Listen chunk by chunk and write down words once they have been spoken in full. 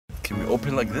Can we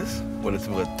open like this? ولا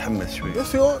تبغى تحمس شوي?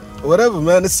 If you want, whatever,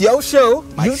 man. It's your show.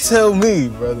 You tell me,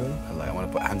 brother. I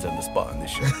want to put Hamza on the spot on this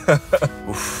show.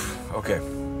 Oof. Okay.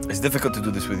 It's difficult to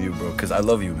do this with you, bro, because I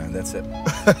love you, man. That's it.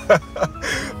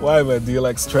 Why, man? Do you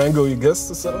like strangle your guests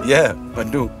or something? Yeah, I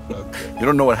do. Okay. You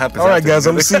don't know what happens. All right, after guys.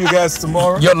 I'm going to see you guys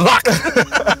tomorrow. You're locked.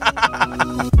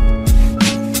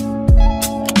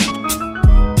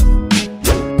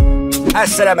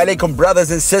 Assalamu alaikum,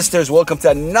 brothers and sisters. Welcome to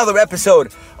another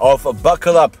episode of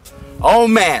Buckle Up. Oh,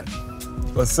 man.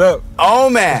 What's up? Oh,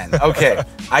 man. Okay.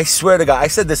 I swear to God, I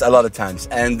said this a lot of times,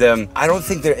 and I don't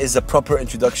think there is a proper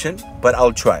introduction, but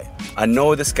I'll try. I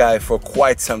know this guy for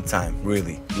quite some time,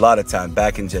 really. A lot of time,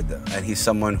 back in Jeddah. And he's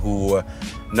someone who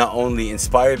not only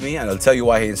inspired me, and I'll tell you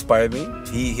why he inspired me.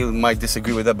 He might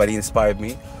disagree with that, but he inspired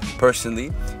me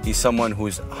personally. He's someone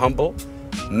who's humble,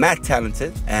 mad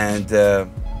talented, and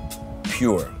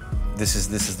pure. This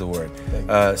is the word.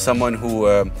 Someone who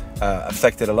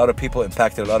affected a lot of people,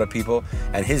 impacted a lot of people,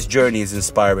 and his journey is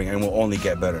inspiring and will only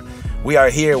get better. We are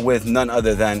here with none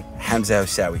other than Hamza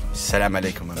Hawsawi. Assalamu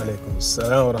alaikum. Alaikum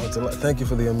assalam wa rahmatullah. Thank you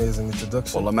for the amazing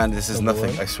introduction. Wallah, man, this is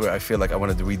nothing. I swear, I feel like I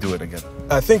wanted to redo it again.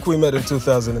 I think we met in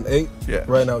 2008. Yeah.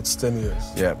 Right now it's 10 years.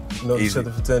 Yeah. Known each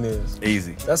other for 10 years.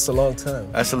 Easy. That's a long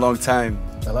time. That's a long time.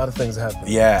 A lot of things happen.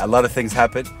 Yeah, a lot of things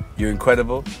happen. You're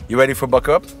incredible. You ready for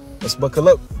Buckle Up? Let's buckle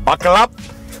up. Buckle up.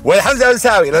 Well, Hamza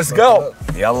Hawsawi, let's go.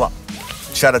 Buckle Yallah.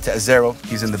 Shout out to Azero.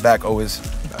 He's in the back always.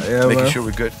 Yeah, making man. sure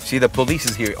we're good. See, the police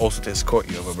is here also to escort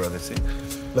you, my brother. See,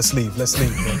 Let's leave, man.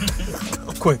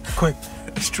 Quick.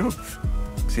 it's true.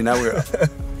 See, now we're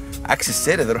access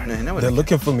said that They're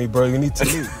looking for me, bro. You need to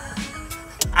leave.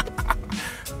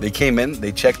 They came in,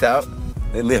 they checked out,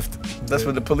 they left. That's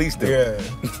what the police do. Yeah.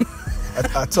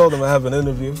 I told them I have an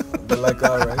interview. They're like,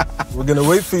 all right, we're going to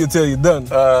wait for you till you're done.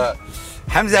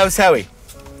 Hamza Hawsawi,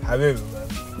 Habibi,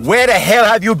 man. where the hell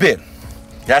have you been?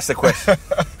 That's the question.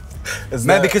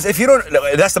 Man, because if you don't,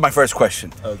 that's my first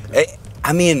question. Okay.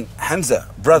 I mean, Hamza,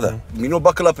 brother, you know,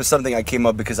 Buckle Up is something I came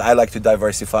up because I like to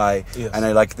diversify. Yes. And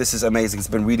I like, this is amazing. It's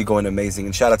been really going amazing.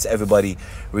 And shout out to everybody,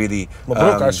 really.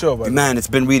 Mabruk our show, buddy. Man, it's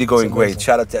been really going It's great. amazing.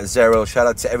 Shout out to Azero. Shout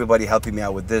out to everybody helping me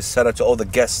out with this. Shout out to all the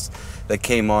guests that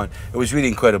came on. It was really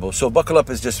incredible. So Buckle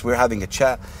Up is just, we're having a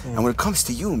chat. And when it comes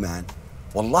to you, man,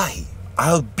 wallahi,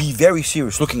 I'll be very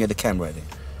serious looking at the camera right there.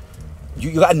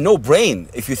 You got no brain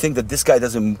if you think that this guy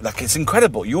doesn't, like, it's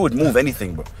incredible. You would move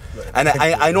anything, bro. And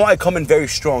I know I come in very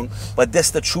strong, but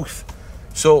that's the truth.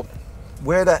 So,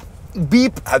 where the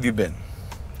beep have you been?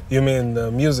 You mean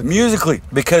music? Musically,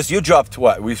 because you dropped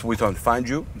what? We talked Find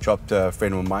You, dropped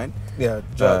Frame of Mind. Yeah,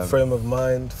 Frame of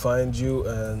Mind, Find You,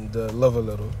 and Love a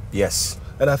Little. Yes.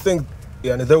 And I think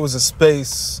there was a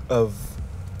space of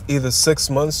either 6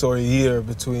 months or a year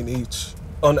between each.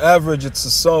 On average, it's a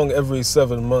song every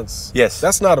 7 months. Yes.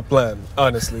 That's not a plan,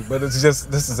 honestly, but it's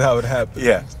just, this is how it happens.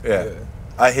 Yeah.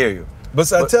 I hear you.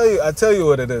 But I tell you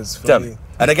what it is for Tell me. me.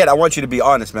 And again, I want you to be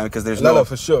honest, man, because there's No,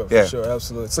 for sure, Yeah.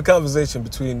 absolutely. It's a conversation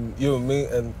between you and me,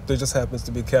 and there just happens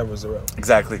to be cameras around.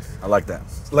 Exactly. I like that.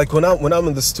 Like when I'm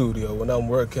in the studio, when I'm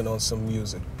working on some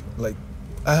music, like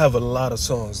I have a lot of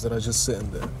songs that are just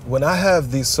sitting there. When I have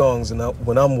these songs and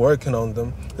when I'm working on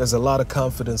them, there's a lot of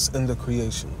confidence in the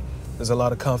creation. There's a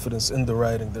lot of confidence in the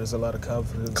writing. There's a lot of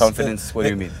confidence. Confidence? What do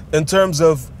you mean? In terms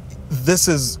of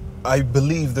I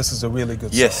believe this is a really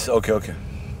good song. Yes. Okay.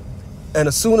 And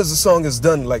as soon as the song is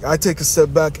done, like I take a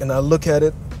step back and I look at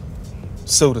it,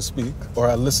 so to speak, or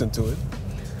I listen to it,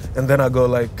 and then I go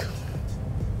like,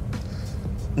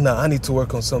 nah, I need to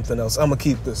work on something else. I'm gonna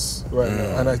keep this right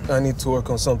now, and I need to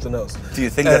work on something else. Do you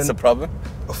think that's a problem?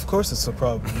 Of course, it's a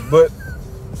problem,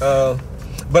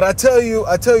 but I tell you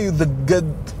the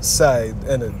good side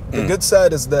in it. The good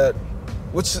side is that,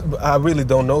 which I really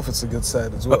don't know if it's a good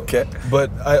side as well. Okay. But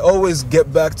I always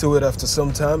get back to it after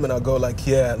some time, and I go like,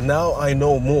 yeah, now I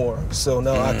know more, so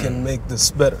now I can make this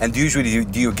better. And usually,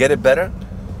 do you get it better?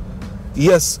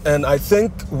 Yes, and I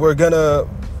think we're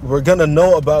gonna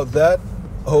know about that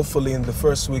hopefully in the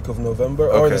first week of November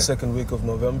or the second week of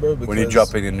November. When you're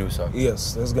dropping a new song.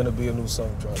 Yes, there's gonna be a new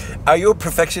song dropping. Are you a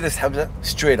perfectionist, Hamza?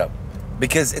 Straight up.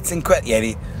 Because it's incredible.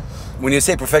 Yani, when you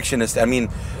say perfectionist, I mean,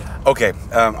 okay,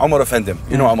 Omar Effendim.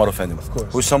 You know Omar Effendim? Of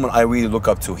course. Who's someone I really look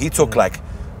up to. He took I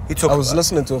was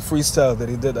listening to a freestyle that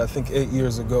he did, I think 8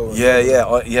 years ago.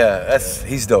 Yeah.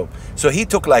 He's dope. So he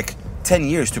took like 10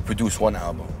 years to produce one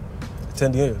album.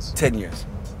 10 years? 10 years.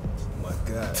 Oh my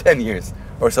God. 10 years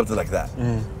or something like that.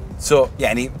 So, yeah,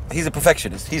 and he's a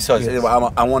perfectionist. He says, Yes.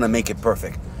 I want to make it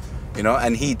perfect. You know,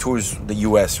 and he tours the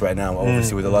US right now,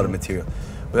 obviously, with a lot of material.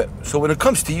 But, so when it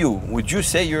comes to you, would you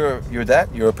say you're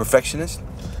that? You're a perfectionist?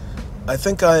 I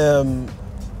think I am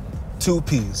two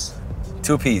P's.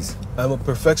 2 P's. I'm a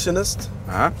perfectionist,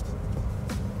 Uh-huh.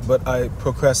 but I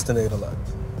procrastinate a lot.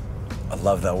 I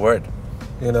love that word.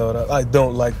 You know, and I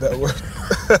don't like that word.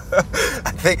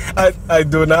 I think I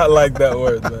do not like that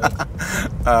word, man.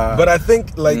 But I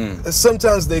think like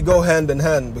sometimes they go hand in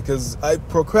hand, because I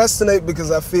procrastinate because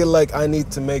I feel like I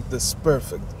need to make this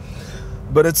perfect.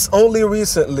 But it's only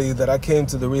recently that I came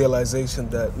to the realization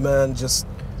that, man, just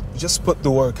put the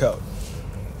work out.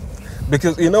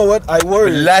 Because you know what? I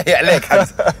worry. Billahi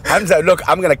alayk, Hamza, look,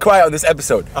 I'm gonna cry on this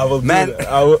episode. I will man, do that.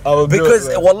 I will because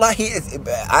do it, man. wallahi,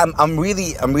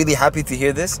 I'm really happy to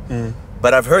hear this.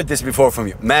 But I've heard this before from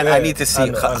you, man. Yeah, I need to see I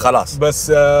know. khalas. But,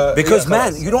 Because yeah,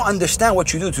 man, khalas. you don't understand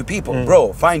what you do to people,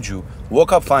 bro. Find you,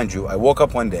 find you. I woke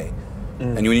up one day,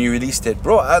 and when you released it,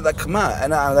 bro, I like come on,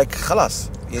 and I'm like khalas.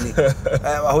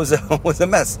 I was a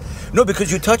mess. No,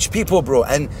 because you touch people, bro,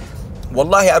 and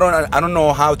wallahi, I don't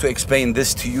know how to explain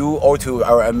this to you or to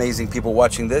our amazing people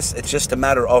watching this. It's just a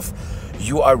matter of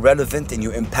you are relevant and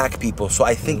you impact people. So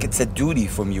I think it's a duty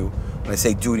from you. When I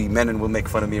say duty, men will make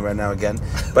fun of me right now again.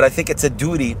 But I think it's a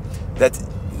duty that,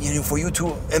 you know, for you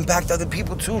to impact other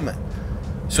people too, man.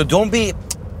 So don't be.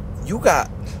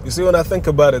 You see, when I think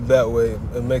about it that way,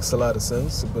 it makes a lot of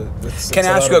sense. But Can I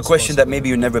ask you a question that maybe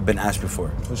you've never been asked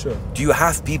before? For sure. Do you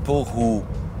have people who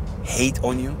hate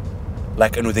on you?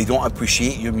 Like, you know, they don't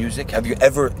appreciate your music? Have you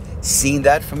ever seen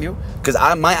that from you? Because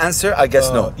my answer, I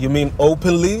guess no. You mean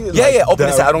openly? Yeah,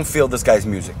 openly say, I don't feel this guy's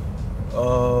music.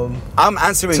 I'm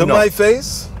answering to no. my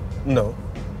face? No.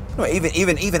 No,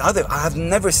 even other. I have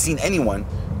never seen anyone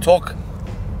talk.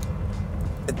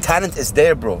 Talent is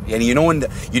there, bro. And you know when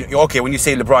when you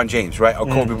say LeBron James, right, or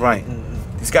Kobe Bryant,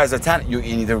 these guys are talent.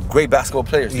 They're great basketball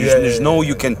players. There's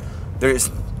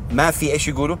Mafi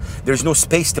Eshiguru. There's no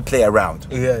space to play around.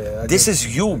 This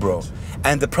is you, bro.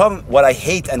 And the problem, what I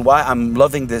hate and why I'm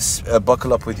loving this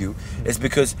Buckle Up with you, is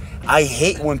because I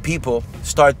hate when people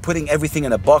start putting everything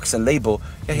in a box and label.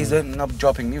 Yeah, he's not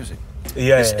dropping music.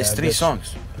 It's 3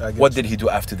 songs. What did he do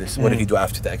after this? What did he do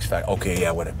after the X Factor? Okay,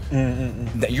 yeah, whatever.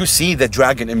 You see the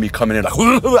dragon in me coming in like,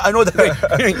 I know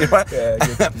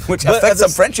that, which affects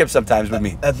some friendship sometimes with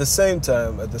me. At the same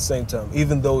time,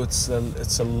 even though it's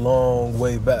a long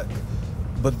way back,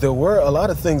 but there were a lot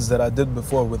of things that I did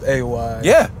before with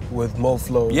AY, with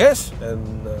MoFlow,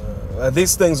 and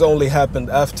these things only happened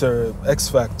after X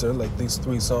Factor, like these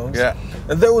 3 songs.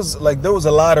 And there was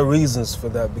a lot of reasons for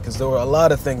that, because there were a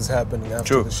lot of things happening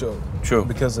after the show.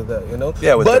 Because of that, you know.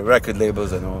 With the record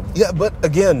labels and all. Yeah, but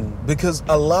again, because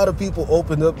a lot of people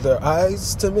opened up their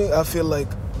eyes to me, I feel like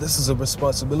this is a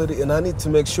responsibility, and I need to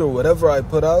make sure whatever I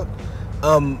put out,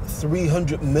 I'm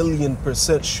 300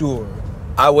 million% sure.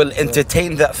 I will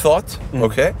entertain that thought,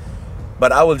 okay?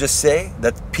 But I will just say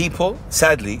that people,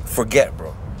 sadly, forget,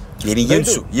 bro.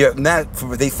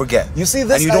 They forget. You see,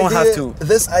 this and you idea, don't have to.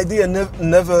 This idea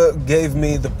never gave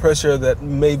me the pressure that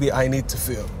maybe I need to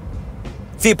feel.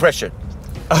 Feel pressure.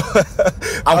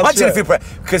 I'm watching you feel pressure.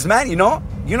 Because, man, you know,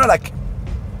 like,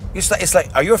 it's like,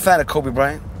 are you a fan of Kobe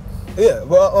Bryant? Yeah,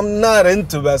 well, I'm not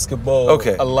into basketball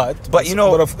a lot. But you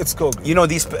know, it's Kobe. You know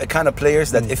these kind of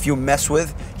players that if you mess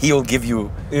with, he'll give you.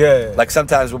 Yeah. Like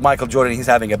sometimes with Michael Jordan, he's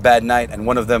having a bad night, and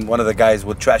one of the guys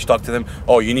will trash talk to them.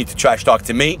 Oh, you need to trash talk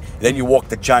to me. Then you walk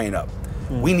the giant up.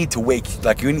 We need to wake,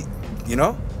 like you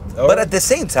know. But at the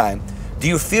same time, do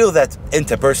you feel that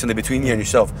interpersonally between you and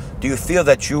yourself? Do you feel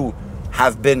that you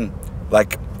have been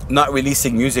like not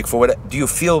releasing music for what? Do you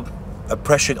feel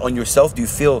pressured on yourself? Do you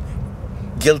feel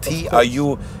guilty? Are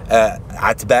you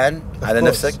atban على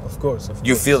نفسك? Of course. Do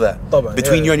you feel that?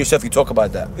 Between you and yourself, you talk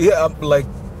about that? Yeah,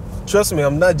 trust me,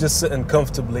 I'm not just sitting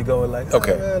comfortably going like,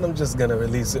 man, I'm just gonna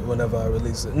release it whenever I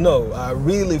release it. No, I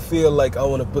really feel like I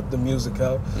want to put the music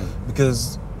out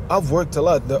because I've worked a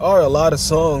lot. There are a lot of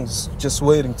songs just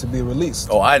waiting to be released.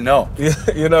 Oh, I know.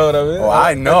 You know what I mean? Oh,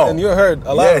 I know. And you heard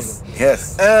a lot of them.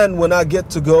 Yes. And when I get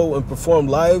to go and perform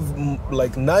live,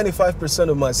 like 95%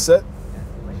 of my set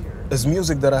is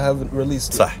music that I haven't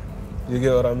released yet. You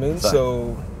get what I mean?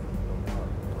 So,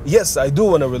 yes, I do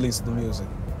want to release the music.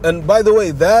 And by the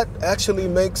way, that actually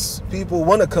makes people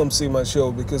want to come see my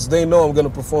show because they know I'm going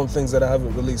to perform things that I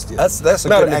haven't released yet. That's a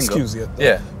not good an angle. Excuse yet. Though.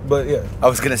 Yeah. But yeah. I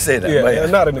was going to say that. Yeah,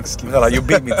 not an excuse. No, you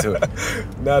beat me to it.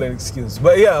 Not an excuse.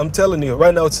 But yeah, I'm telling you,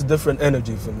 right now it's a different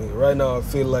energy for me. Right now I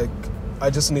feel like I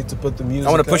just need to put the music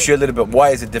I want to push you a little bit.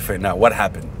 Why is it different now? What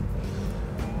happened?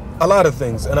 A lot of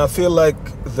things. And I feel like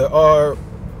there are,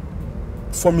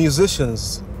 for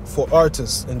musicians, for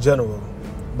artists in general,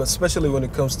 but especially when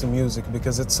it comes to music,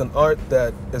 because it's an art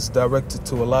that is directed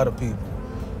to a lot of people.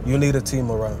 You need a team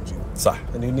around you.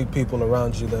 And you need people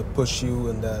around you that push you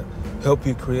and that help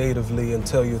you creatively and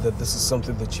tell you that this is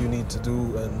something that you need to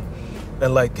do. And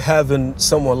and like having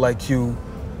someone like you,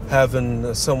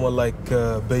 having someone like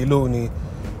Beilouni,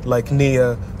 like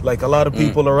Nia, like a lot of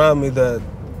people around me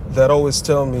that always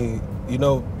tell me, you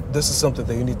know, this is something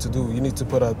that you need to do. You need to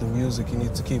put out the music. You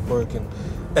need to keep working.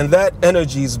 And that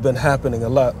energy's been happening a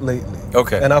lot lately.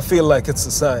 Okay. And I feel like it's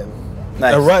a sign.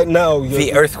 Nice. And right now,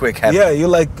 The earthquake happened. Yeah, you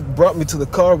like brought me to the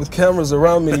car with cameras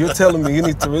around me. You're telling me you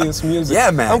need to release music. Yeah,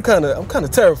 man. I'm kind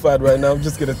of terrified right now. I'm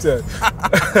just gonna tell you.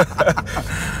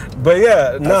 But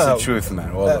yeah, That's the truth,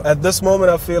 man. Well done. at this moment,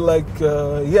 I feel like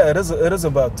it is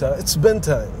about time. It's been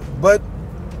time. But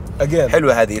again,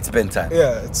 حلوة هذه, it's been time.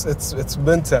 yeah, it's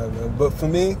been time, man. But for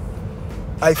me,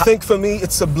 I think for me,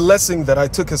 it's a blessing that I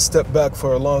took a step back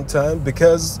for a long time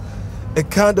because it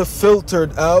kind of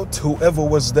filtered out whoever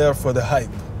was there for the hype.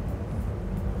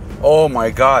 Oh my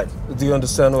God. Do you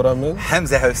understand what I mean?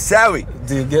 Hamza Hossawi.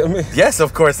 Do you get me? Yes,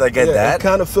 of course I get Yeah, that. it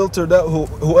kind of filtered out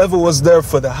whoever was there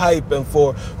for the hype and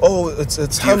for, it's Do you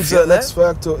Hamza feel and X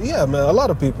Factor. Yeah, man, a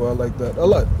lot of people are like that. A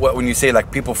lot. What, when you say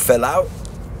like people fell out,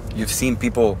 you've seen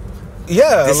people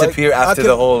Yeah, disappear after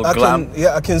the whole glam.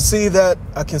 I can see that.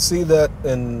 I can see that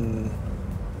in.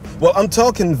 Well, I'm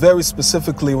talking very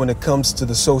specifically when it comes to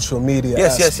the social media.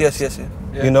 Yes.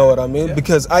 You know what I mean? Yeah.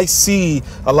 Because I see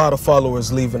a lot of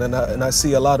followers leaving, and I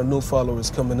see a lot of new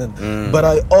followers coming in. But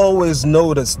I always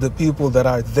notice the people that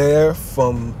are there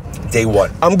from Day one.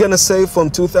 I'm gonna say from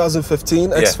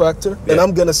 2015 X Yeah. Factor, and Yeah.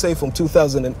 I'm gonna say from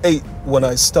 2008 when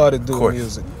I started doing course.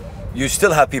 music. You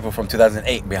still have people from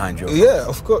 2008 behind you. Yeah,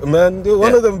 of course, man. You're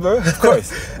one Yeah. of them, bro. Of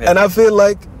course. Yeah. And I feel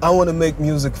like I want to make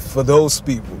music for those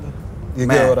people. You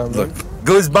Man, get what I mean? look,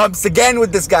 goosebumps again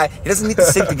with this guy. He doesn't need to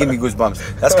sing to give me goosebumps.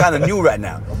 That's kind of new right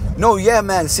now. No, yeah,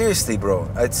 man, seriously, bro.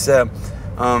 It's,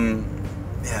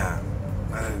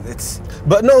 it's.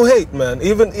 But no hate, man.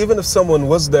 Even if someone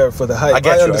was there for the hype, I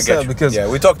get you. understand because yeah,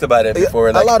 we talked about it before.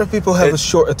 a lot of people have a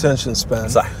short attention span.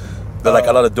 There are like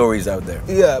a lot of dories out there.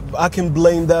 Yeah, I can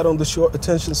blame that on the short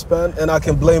attention span, and I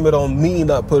can blame it on me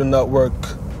not putting out work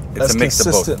It's as a mix of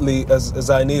both. consistently as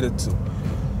I needed to.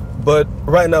 But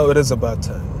right now, it is about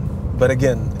time. But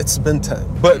again, it's been time.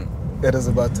 But it is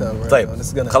about time right طيب now. and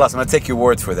It's gonna خلاص, I'm gonna take your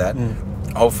word for that.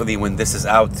 Hopefully when this is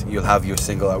out, you'll have your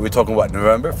single out. We're talking about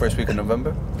November, first week of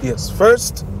November. Yes,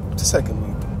 first to second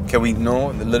week. Can we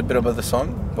know a little bit about the song?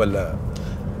 Well,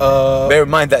 bear in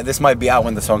mind that this might be out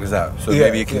when the song is out, so Yeah,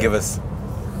 maybe you can yeah. give us.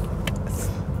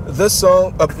 This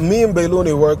song, me and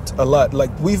Beilouni worked a lot.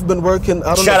 Like we've been working.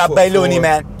 I don't Shut know, up, Beilouni,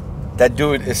 man. That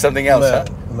dude is something else, Man,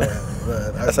 huh?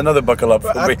 man. That's another buckle up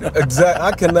for me.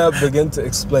 I cannot begin to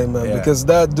explain, man, Yeah. because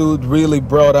that dude really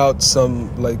brought out some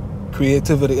like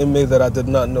creativity in me that I did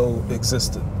not know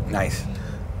existed. Nice.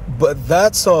 But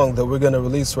that song that we're gonna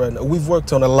release right now, we've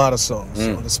worked on a lot of songs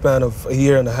on the span of a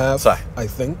year and a half, صح. I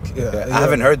think. Yeah, I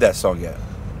haven't heard that song yet.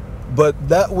 But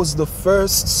that was the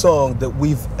first song that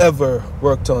we've ever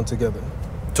worked on together.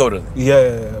 Totally.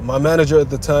 Yeah. My manager at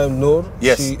the time, Noor,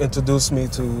 Yes. she introduced me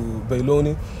to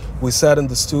Beilouni. We sat in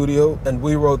the studio and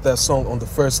we wrote that song on the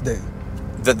first day.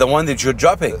 The one that you're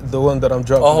dropping. The one that I'm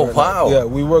dropping. Oh, right now. wow. Yeah,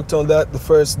 we worked on that the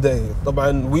first day.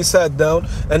 And we sat down,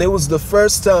 and it was the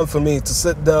first time for me to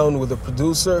sit down with a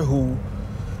producer who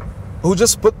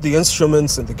just put the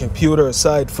instruments and the computer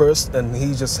aside first, and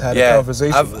he just had a Yeah,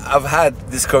 conversation. with I've had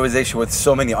this conversation with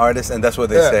so many artists, and that's what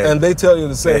they say. and they tell you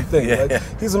the same Yeah, thing. yeah, like,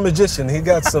 yeah. He's a magician. He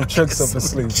got some tricks up his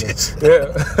sleeve. Man.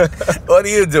 Yeah. What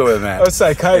are you doing, man? I'm a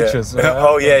psychiatrist. Yeah. Man.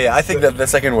 Oh yeah. I think that the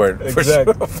second word. For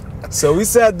Exactly. sure. So we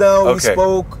sat down, Okay.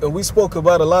 we spoke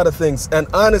about a lot of things. And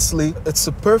honestly, it's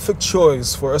a perfect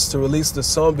choice for us to release this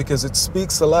song because it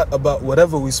speaks a lot about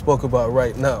whatever we spoke about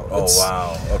right now. Oh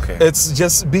wow. Okay. It's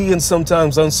just being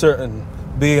sometimes uncertain,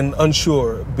 being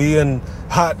unsure, being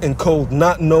hot and cold,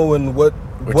 not knowing what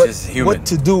is human. what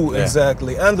to do Yeah.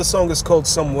 exactly. And the song is called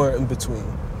Somewhere in Between.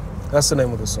 That's the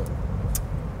name of the song.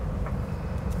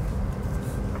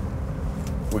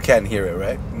 We can't hear it,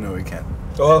 right? No, we can't.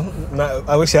 Well,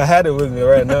 I wish I had it with me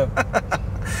right now.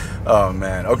 Oh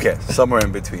man. Okay. Somewhere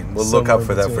in between. We'll look out Somewhere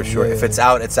for in that for between, sure. yeah, If yeah. it's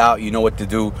out, it's out. You know what to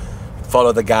do.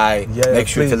 Follow the guy. Yeah, Make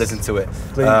sure to please. listen to it.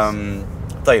 Please.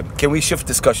 طيب, can we shift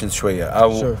discussions شوية?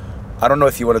 Sure. I don't know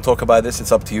if you want to talk about this.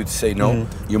 It's up to you to say no.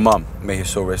 Your mom, may her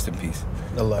soul rest in peace.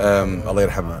 Allah. Allah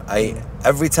yarhamha.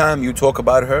 Every time you talk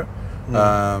about her,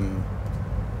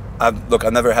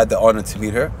 I've never had the honor to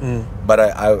meet her, but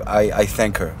I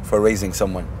thank her for raising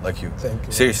someone like you. Thank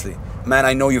you. Seriously, man,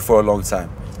 I know you for a long time,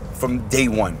 from day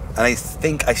one, and I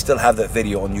think I still have that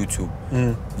video on YouTube.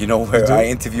 You know, where do? I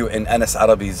interview in Anas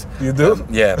Arabi's You do?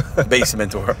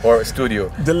 basement or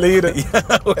studio. Delete it.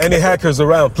 Any hackers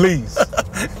around, please.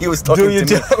 he was talking Do your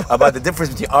to me job. about the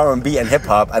difference between R&B and hip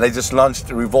hop, and I just launched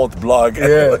a Revolt blog. And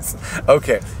Yeah. it was,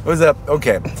 okay, it was a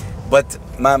okay, but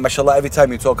mashallah, every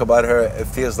time you talk about her, it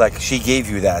feels like she gave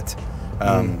you that,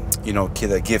 you know,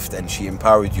 kid, a gift, and she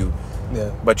empowered you. Yeah.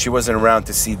 But she wasn't around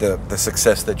to see the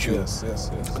success that you.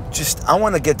 Yes. Just, I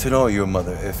want to get to know your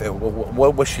mother.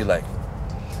 What was she like?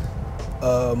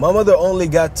 My mother only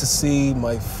got to see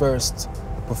my first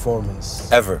performance.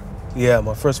 Ever? Yeah,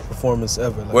 my first performance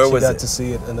ever. Like, Where she was got it? to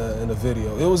see it in a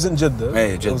video. It was in Jeddah.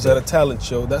 Hey, It was Jeddah. at a talent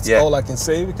show. That's Yeah. all I can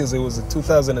say because it was in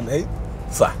 2008.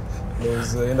 Sah. It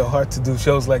was hard to do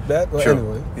shows like that. But Sure.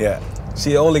 anyway, Yeah.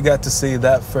 she only got to see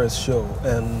that first show,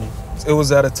 and it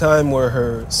was at a time where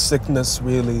her sickness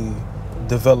really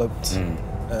developed.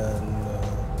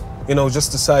 And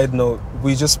just a side note,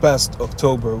 we just passed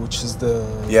October, which is the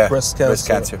Yeah, breast breast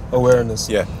cancer cancer. awareness.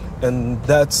 Yeah. And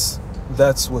that's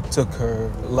what took her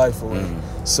life away.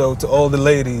 So to all the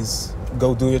ladies,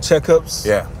 go do your checkups.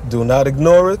 Yeah. Do not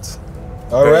ignore it.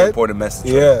 All Very right. important message.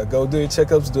 Yeah, go do your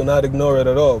checkups. Do not ignore it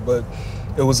at all. But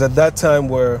it was at that time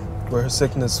where her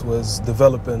sickness was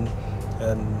developing,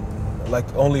 and like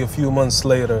only a few months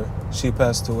later, she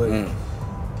passed away.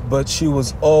 But she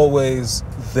was always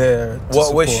there. To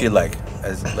What was support she me. like?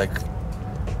 As like,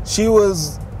 She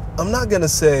was, I'm not gonna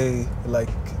say like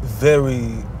very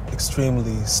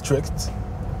extremely strict.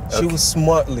 She Okay. was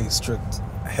smartly strict.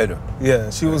 حلو. Yeah,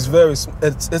 she was very.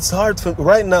 It's hard for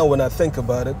right now when I think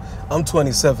about it. I'm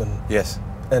 27, Yes.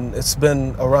 and it's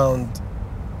been around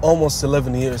almost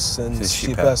 11 years since she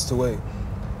she passed. passed away.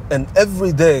 And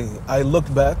every day I look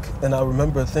back and I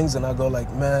remember things, and I go like,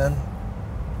 man,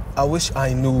 I wish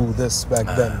I knew this back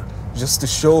then, just to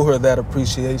show her that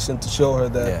appreciation, to show her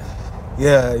that.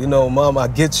 Yeah. Yeah, Mom, I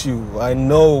get you. I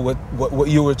know what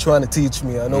you were trying to teach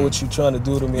me. I know what you're trying to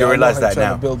do to me. You I know realize how you're that trying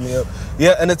now. to build me up.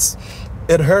 Yeah, and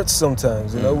it hurts sometimes,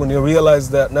 when you realize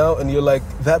that now, and you're like,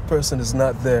 that person is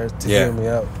not there to Yeah. hear me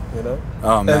out,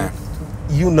 Oh man. And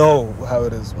you know how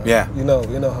it is, man. Yeah. You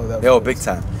know how that Yo, feels. big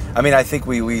time. I mean, I think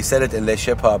we said it in Les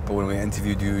Hip Hop when we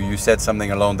interviewed you. You said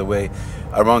something along the way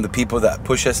around the people that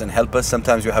push us and help us.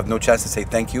 Sometimes you have no chance to say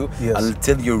thank you Yes.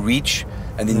 until you reach,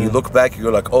 and then you look back,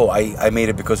 you're like, oh, I made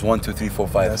it because 1, 2, 3, 4,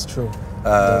 5. That's true.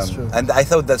 That's true. And I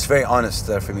thought that's very honest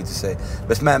for me to say.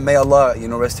 But man, may Allah,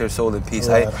 rest her soul in peace.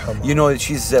 Allah yarhamha.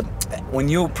 She's when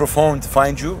you performed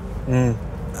Find You,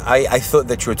 I thought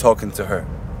that you were talking to her.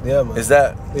 Yeah, man. Is that?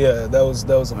 Yeah, that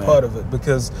was a part of it,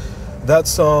 because that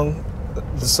song,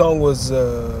 the song was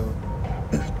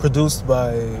produced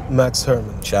by Max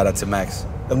Herman. Shout out to Max.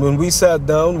 And when we sat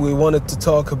down, we wanted to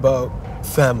talk about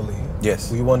family.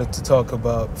 Yes. We wanted to talk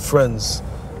about friends,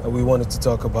 and we wanted to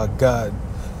talk about God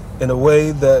in a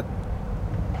way that,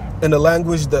 in a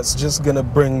language that's just gonna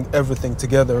bring everything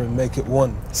together and make it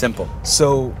one. Simple.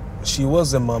 So she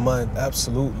was in my mind,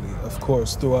 absolutely, of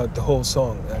course, throughout the whole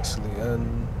song, actually.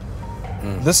 And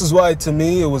this is why, to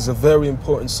me, it was a very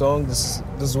important song. This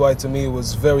is why, to me, it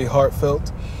was very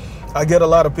heartfelt. I get a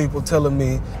lot of people telling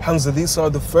me, Hamza, these are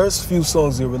the first few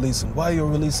songs you're releasing. Why are you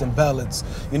releasing ballads?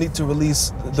 You need to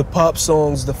release the pop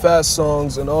songs, the fast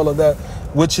songs, and all of that,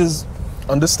 which is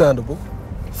understandable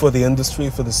for the industry,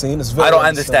 for the scene. It's very I don't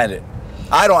understand it.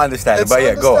 I don't understand it, but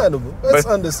yeah, go on. understandable. It's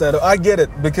understandable. I get it,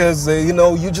 because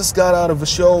you just got out of a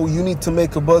show. You need to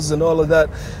make a buzz and all of that.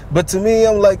 But to me,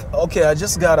 I'm like, okay, I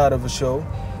just got out of a show,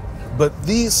 but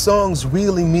these songs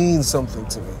really mean something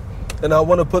to me, and I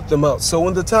want to put them out. So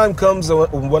when the time comes,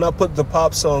 when I put the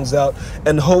pop songs out,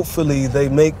 and hopefully they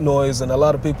make noise and a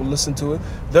lot of people listen to it,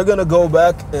 they're gonna go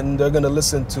back and they're gonna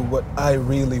listen to what I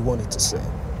really wanted to say.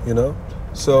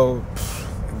 So,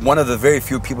 One of the very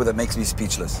few people that makes me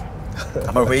speechless.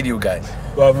 I'm a radio guy.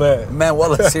 well, man. Man,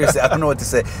 wallah, seriously, I don't know what to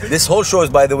say. This whole show is,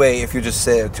 by the way, if you're just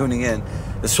tuning in,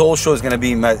 this whole show is gonna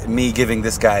be me giving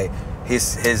this guy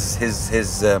his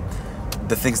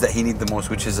the things that he needs the most,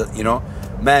 which is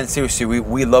man, seriously,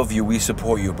 we love you, we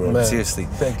support you, bro. Man, seriously,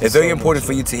 thank you it's very so important much,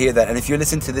 for you to hear that. And if you're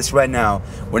listening to this right now,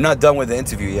 we're not done with the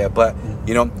interview yet, but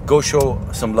go show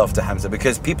some love to Hamza,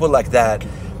 because people like that,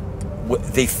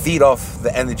 they feed off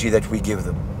the energy that we give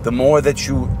them. The more that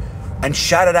you, and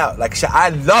shout it out, like, I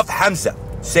love Hamza.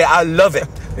 Say, I love it.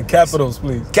 In capitals,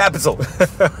 please. Capital.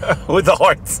 With the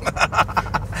hearts.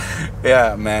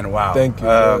 Yeah, man, wow. Thank you,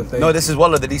 bro. Thank this is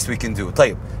wallah the least we can do.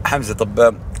 طيب, Hamza,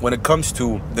 when it comes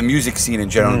to the music scene in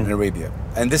general in Arabia,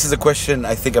 and this is a question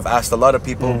I think I've asked a lot of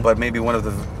people, but maybe one of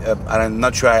the, and I'm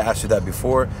not sure I asked you that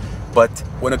before, but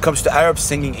when it comes to Arabs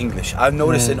singing English, I've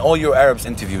noticed in all your Arabs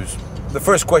interviews, the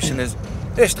first question is,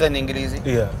 ليش تغني إنجليزي?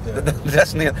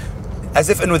 Yeah. As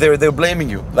if they're blaming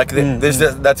you, like there's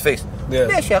that face. Yeah.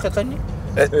 ليش يا أخي تغني?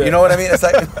 You know what I mean? It's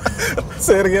like,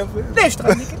 Say it again, please. ليش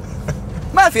تغني كده؟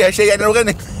 ما فيها شيء يعني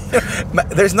نغني.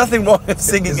 There's nothing wrong with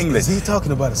singing English. Is he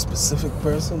talking about a specific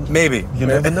person? Maybe. You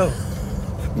never know.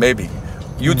 Maybe.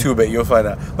 YouTube it, you'll find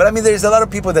out. But I mean, there's a lot of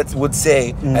people that would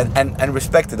say and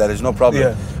respect that. There's no problem.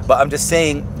 Yeah. But I'm just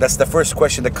saying that's the first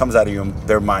question that comes out of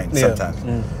their mind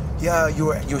sometimes. Yeah,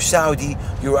 you're Saudi,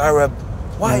 you're Arab.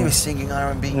 Why are you singing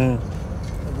R&B?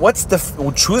 What's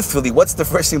truthfully, what's the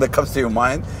first thing that comes to your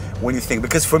mind when you think?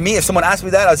 Because for me, if someone asked me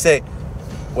that, I'd say,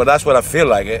 well, that's what I feel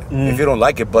like it. If you don't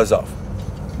like it, buzz off.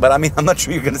 But I mean, I'm not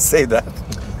sure you're going to say that.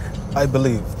 I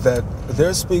believe that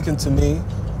they're speaking to me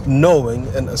knowing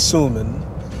and assuming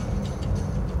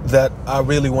that I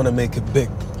really want to make it big.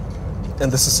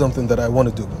 And this is something that I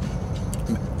want to do.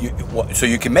 So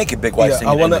you can make it big while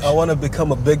singing English. I want to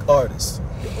become a big artist.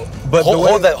 But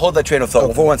hold that train of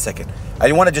thought for 1 second.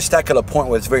 I want to just tackle a point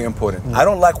where it's very important. I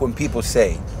don't like when people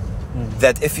say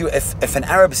that if an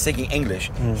Arab is singing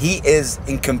English, he is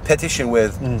in competition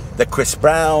with the Chris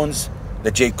Browns,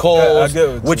 the J. Cole's,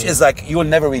 which is like you'll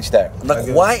never reach there. Like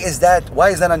why is that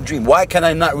a dream? Why can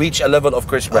I not reach a level of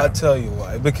Chris Brown? I'll tell you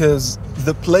why. Because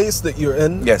the place that you're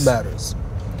in matters.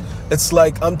 It's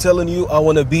like I'm telling you I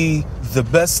want to be the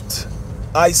best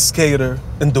ice skater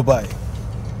in Dubai.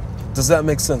 Does that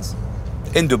make sense?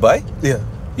 In Dubai? Yeah.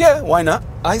 Yeah, why not?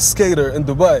 Ice skater in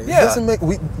Dubai. Yeah. Doesn't make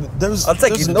I'll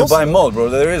take you to Dubai Mall, bro.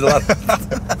 There is a lot.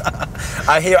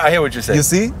 I hear what you're saying. You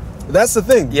see? That's the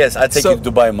thing. Yes, I take you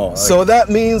to Dubai Mall. So that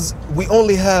means we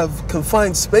only have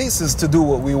confined spaces to do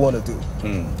what we want to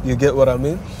do. You get what I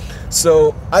mean?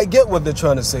 So I get what they're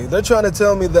trying to say. They're trying to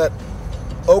tell me that,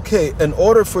 okay, in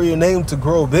order for your name to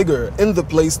grow bigger in the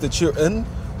place that you're in,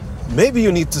 maybe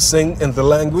you need to sing in the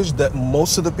language that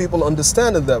most of the people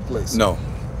understand in that place. No.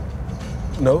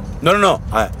 No? No.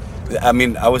 I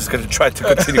mean, I was going to try to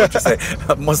continue what you say.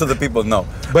 Most of the people know.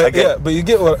 But but you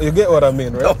get what I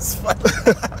mean, right? That was fun.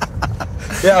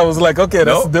 Yeah, I was like, okay,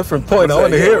 that's a different point. I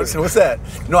want to hear it. What's that?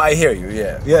 No, I hear you.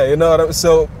 Yeah. Yeah, you know what I mean.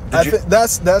 So I think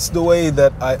that's the way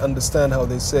that I understand how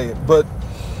they say it. But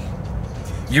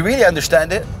you really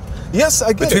understand it? Yes,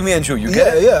 I get Between it. me and you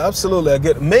get it? Yeah, absolutely, I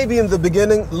get it. Maybe in the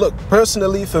beginning, look,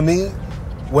 personally for me,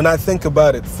 when I think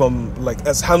about it from like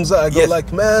as Hamza, I go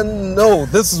like, man, no,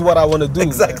 this is what I want to do.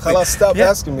 Exactly. Khalas, stop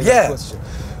asking me that question.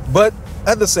 But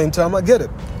at the same time, I get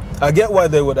it. I get why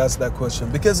they would ask that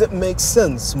question because it makes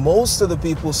sense. Most of the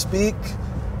people speak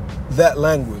that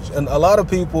language, and a lot of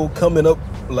people coming up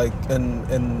like in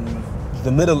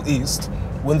the Middle East,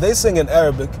 when they sing in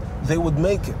Arabic, they would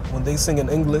make it. When they sing in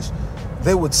English,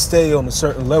 they would stay on a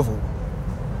certain level.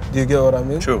 Do you get what I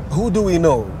mean? True. Who do we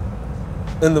know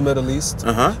in the Middle East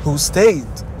who stayed,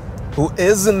 who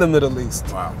is in the Middle East,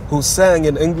 who sang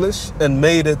in English and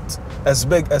made it as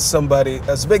big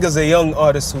as a young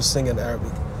artist who's singing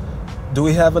Arabic? Do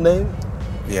we have a name?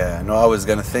 Yeah, no, I was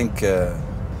gonna think,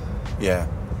 yeah.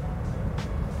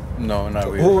 No, not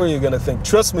really. Who are you gonna think?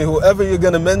 Trust me, whoever you're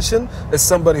gonna mention is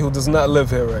somebody who does not live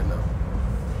here right now.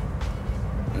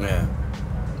 Yeah.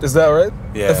 Is that right?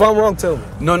 Yeah. If I'm wrong, tell me.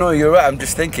 No, you're right. I'm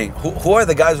just thinking. Who are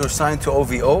the guys who are signed to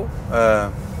OVO?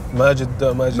 Majid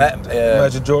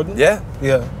Jordan? Yeah.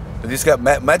 Yeah. This guy,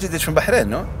 Majid is from Bahrain,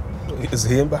 no? Is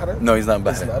he in Bahrain? No, he's not in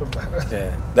Bahrain. He's not in Bahrain.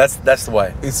 Yeah. That's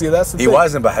why. You see, that's the thing. He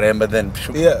was in Bahrain, but then...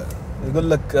 Yeah. يقول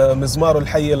لك مزمار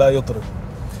الحي لا يطرب.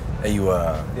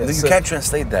 أيوة. You can't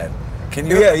translate that. Can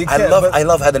you? Yeah, you can. I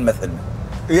love هذا المثل.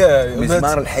 Yeah.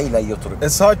 مزمار الحي لا يطرب.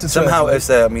 It's hard to somehow translate. it's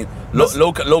I mean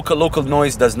local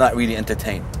noise does not really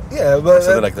entertain. Yeah, but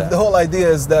something like that. The whole idea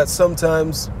is that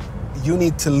sometimes you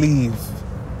need to leave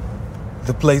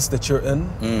the place that you're in.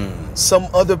 Some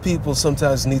other people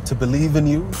sometimes need to believe in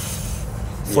you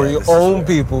for your own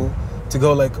people to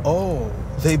go like, oh,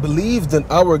 they believed in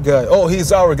our guy. Oh,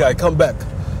 he's our guy. Come back.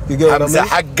 You get what I mean?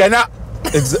 حقنا.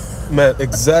 Man,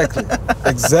 exactly.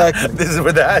 This is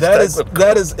where the hashtag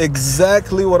that is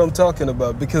exactly what I'm talking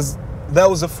about because that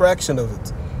was a fraction of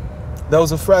it.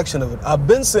 I've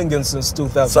been singing since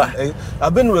 2008.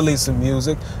 I've been releasing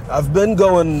music. I've been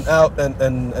going out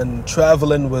and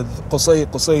traveling with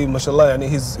Qusay, mashallah. And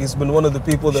he's been one of the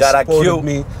people that supported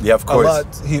me a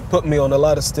lot. He put me on a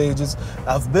lot of stages.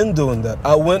 I've been doing that.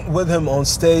 I went with him on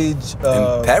stage.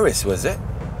 In Paris, was it?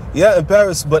 Yeah, in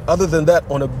Paris. But other than that,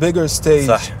 on a bigger stage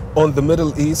on the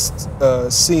Middle East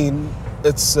scene,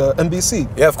 it's NBC.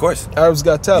 Yeah, of course. Arabs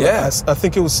Got Talent. Yeah. I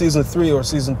think it was season 3 or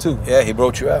season 2. Yeah, he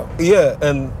brought you out. Yeah,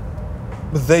 and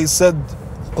they said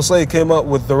Qusay came out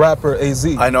with the rapper AZ.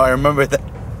 I know, I remember that.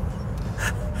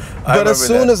 But as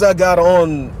soon as I got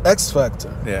on X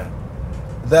Factor,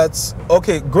 that's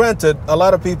okay. Granted, a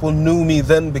lot of people knew me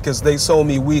then because they saw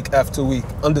me week after week.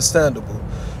 Understandable.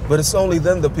 But it's only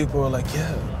then that people were like,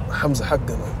 yeah, Hamza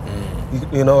Haqqana.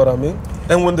 You know what I mean?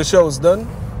 And when the show is done,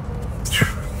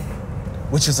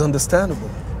 which is understandable.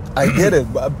 I get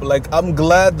it. But like, I'm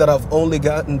glad that I've only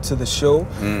gotten to the show.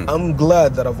 I'm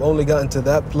glad that I've only gotten to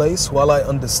that place while I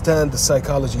understand the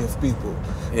psychology of people.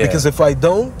 Yeah. Because if I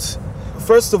don't,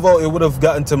 first of all, it would have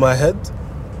gotten to my head,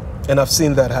 and I've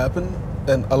seen that happen.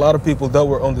 And a lot of people that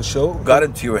were on the show Got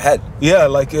into your head. yeah,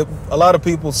 like a lot of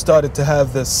people started to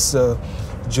have this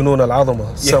junoon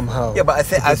al-azama somehow. Yeah, but I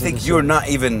because of think the you're show. not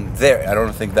even there. I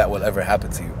don't think that will ever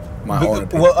happen to you. My own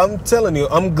opinion. Well, I'm telling you,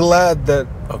 I'm glad that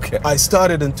Okay. I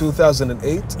started in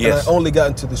 2008 Yes. and I only got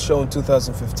into the show in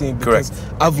 2015 because Correct.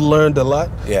 I've learned a lot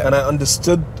Yeah. and I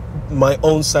understood my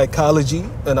own psychology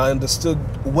and I understood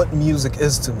what music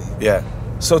is to me. Yeah.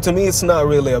 So to me, it's not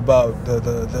really about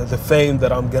the fame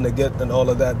that I'm gonna get and all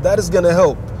of that. That is gonna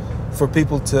help for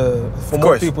people for more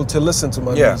course. people to listen to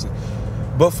my Yeah. music.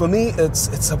 But for me,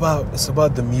 it's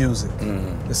about the music.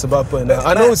 It's about putting out. I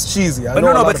But know man- it's cheesy. I But know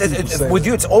no, a lot but of people say with that.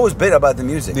 you, it's always been about the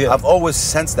music. Yeah. I've always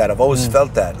sensed that. I've always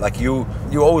felt that. Like you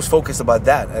always focus about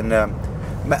that. And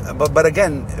but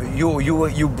again,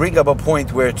 you bring up a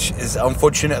point which is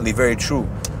unfortunately very true.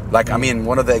 Like I mean,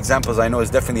 one of the examples I know is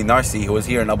definitely Narcy, who was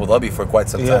here in Abu Dhabi for quite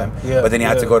some Yeah, time, yeah, but then he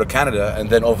had to yeah. go to Canada, and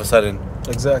then all of a sudden,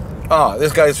 Exactly.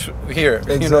 this guy's here.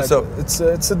 Exactly. You know, so it's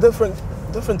a different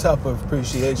type of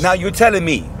appreciation. now you're telling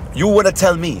me, you want to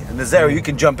tell me, and Nazara, you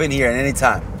can jump in here at any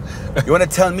time. You want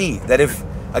to tell me that if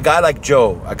a guy like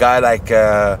Joe, a guy like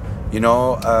a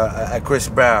Chris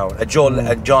Brown, a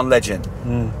John Legend,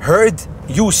 heard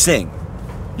you sing,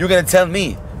 you're gonna tell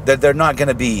me that they're not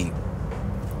gonna be?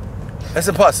 That's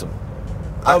impossible.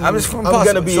 I'm just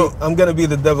impossible. I'm gonna be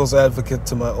the devil's advocate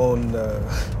to my own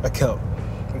account.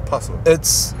 Impossible.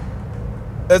 It's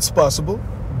possible,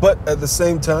 but at the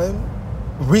same time,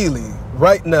 really,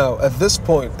 right now, at this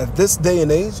point, at this day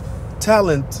and age,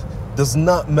 talent does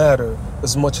not matter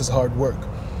as much as hard work.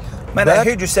 Man, I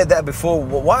heard you said that before.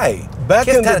 Why? Back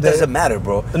in the Talent day- doesn't matter,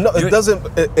 bro. No, it doesn't.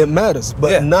 It matters,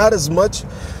 but Yeah. not as much.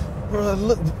 Bro,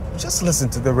 look, just listen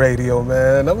to the radio,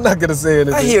 man. I'm not gonna say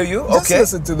anything. I hear you. Just Okay.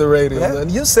 listen to the radio, Yeah. man.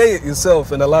 You say it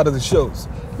yourself in a lot of the shows,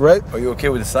 right? Are you okay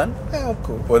with the sun? Yeah, I'm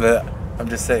cool. Or the? I'm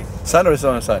just saying, sun or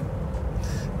sun or sun?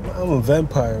 I'm a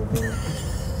vampire, bro.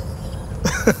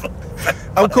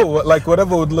 I'm cool. Like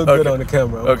whatever would look good Okay. on the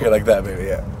camera. I'm Okay, cool. like that, maybe.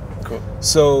 Yeah. Cool.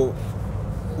 So,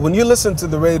 when you listen to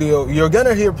the radio, you're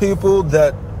gonna hear people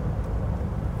that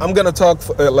I'm gonna talk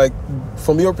like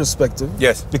from your perspective.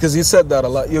 Yes. Because you said that a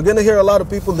lot. You're gonna hear a lot of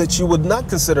people that you would not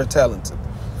consider talented.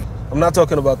 I'm not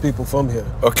talking about people from here.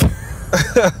 Okay.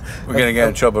 We're gonna get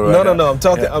in trouble right No, now. no. I'm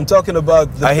talking. Yeah. I'm talking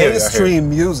about the I hear you, I hear you. mainstream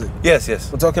music. Yes, yes,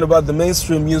 I'm talking about the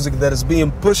mainstream music that is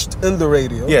being pushed in the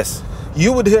radio. yes.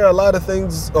 You would hear a lot of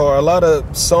things or a lot of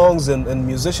songs and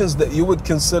musicians that you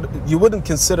wouldn't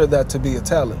consider that to be a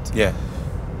talent. Yeah.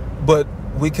 But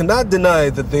we cannot deny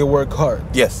that they work hard.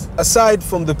 Yes. Aside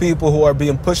from the people who are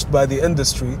being pushed by the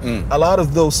industry, a lot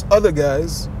of those other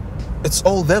guys, it's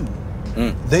all them.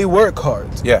 They work hard.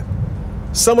 Yeah.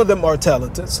 Some of them are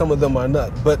talented, some of them are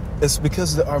not. But it's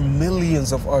because there are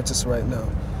millions of artists right now.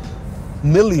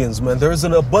 Millions, man. There's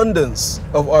an abundance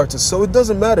of artists. So it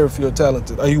doesn't matter if you're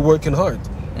talented. Are you working hard?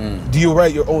 Do you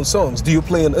write your own songs? Do you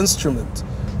play an instrument?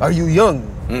 Are you young?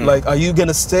 Like, are you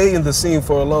gonna stay in the scene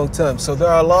for a long time? So there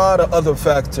are a lot of other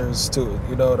factors to it.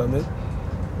 You know what I mean?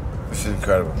 This is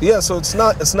incredible. Yeah. So it's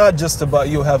not just about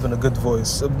you having a good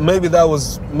voice. Maybe that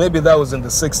was in the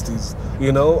 '60s.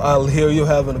 You know, I'll hear you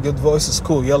having a good voice. It's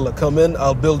cool. Yalla, come in.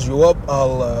 I'll build you up.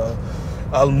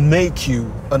 I'll make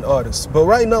you an artist. But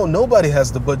right now, nobody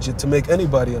has the budget to make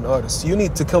anybody an artist. You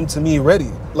need to come to me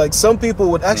ready. Like, some people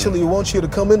would actually want you to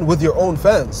come in with your own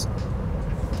fans.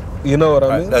 You know what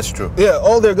I mean? That's true. Yeah,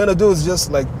 all they're gonna do is just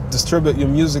like distribute your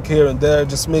music here and there.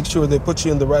 Just make sure they put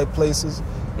you in the right places,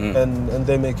 and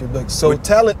they make you big. So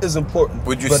talent is important.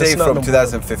 Would you but say it's not from number one.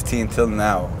 2015 till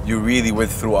now, you really went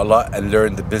through a lot and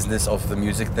learned the business of the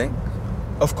music thing?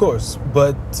 Of course,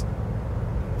 but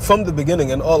from the beginning,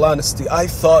 in all honesty, I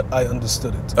thought I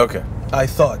understood it. Okay. I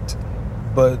thought,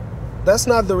 but that's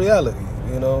not the reality.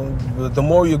 You know, the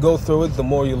more you go through it, the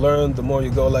more you learn. The more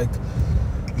you go like,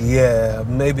 yeah,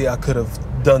 maybe I could have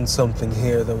done something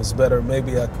here that was better.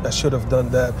 Maybe I should have done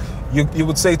that. You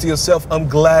would say to yourself, I'm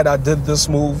glad I did this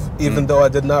move, even though I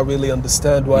did not really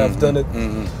understand why I've done it.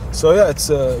 So yeah, it's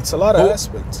a lot of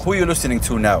aspects. Who are you listening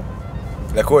to now?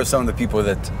 Like, who are some of the people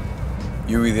that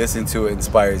you really listen to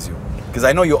inspires you? Because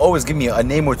I know you always give me a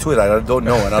name or two that I don't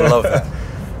know, and I love that.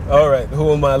 All right,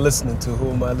 who am I listening to? Who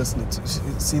am I listening to?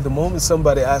 See, the moment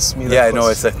somebody asks me that Yeah, I know,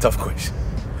 question, it's a tough question.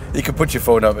 You can put your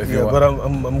phone up if you want. but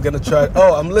I'm gonna try.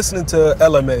 Oh, I'm listening to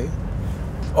LMA.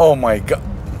 Oh my God.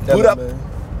 Put up. LMA.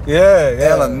 Yeah.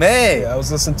 Ella Mai. Yeah, I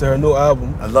was listening to her new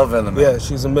album. I love Ella Mai. Yeah,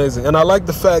 she's amazing, and I like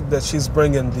the fact that she's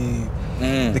bringing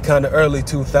the kind of early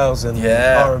 2000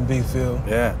 Yeah. R&B feel.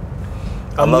 Yeah.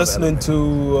 I'm love listening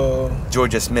to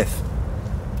Georgia Smith.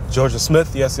 Georgia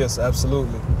Smith. Yes,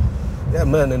 absolutely. Yeah,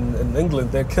 man, in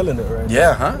England they're killing it right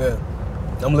Yeah, now. huh?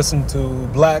 Yeah. I'm listening to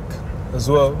Black as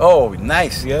well. Oh,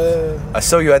 nice. Yeah. I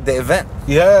saw you at the event.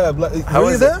 Yeah. Black. How Were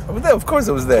you was there? it? I was there. Of course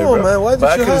I was there, Oh, bro. man, why did but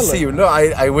I you couldn't highlight? see you. No,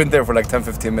 I went there for like 10,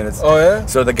 15 minutes. Oh, yeah?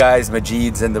 So the guys,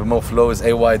 Majids and the Mo Flows,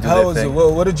 AY do How their was thing. it?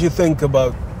 Well, what did you think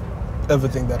about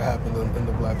everything that happened in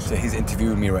the Black So show? he's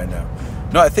interviewing me right now.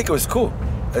 No, I think it was cool.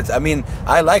 I mean,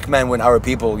 I like, man, when our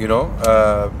people,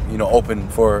 open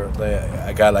for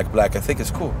a guy like Black. I think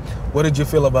it's cool. What did you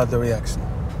feel about the reaction?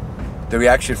 The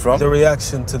reaction from? The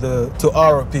reaction to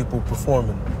our people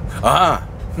performing.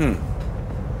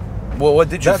 Well, what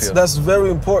did you feel? That's very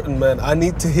important, man. I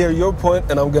need to hear your point,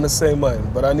 and I'm gonna say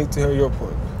mine, but I need to hear your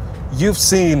point. You've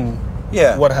seen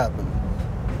what happened.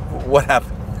 What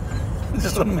happened?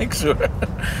 Just want to make sure.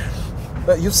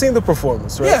 But you've seen the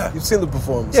performance, right? Yeah. You've seen the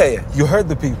performance. Yeah. You heard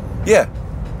the people. Yeah.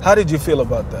 How did you feel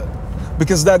about that?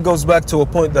 Because that goes back to a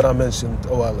point that I mentioned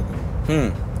a while ago.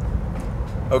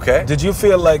 Okay. Did you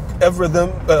feel like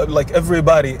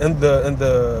everybody in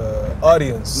the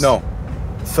audience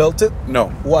felt it? No.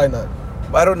 Why not?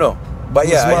 I don't know. But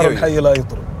yeah, I hear you. الحي لا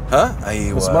يطرب. Huh?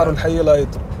 أيوة. مسمار الحي لا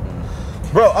يطرب.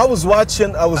 Bro, I was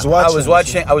watching. I was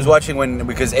watching when,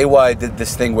 because AY did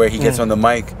this thing where he gets on the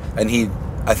mic and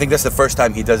I think that's the first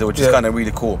time he does it, which is kind of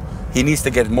really cool. He needs to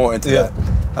get more into that.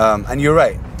 And you're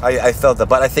right. I felt that,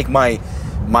 but I think my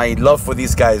love for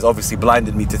these guys obviously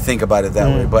blinded me to think about it that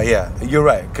way. But yeah, you're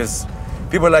right, because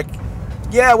people are like,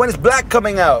 yeah, when is Black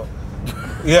coming out?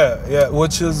 Yeah,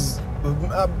 which is,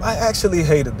 I actually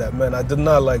hated that, man. I did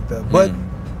not like that, but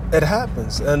it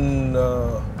happens, and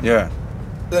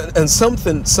and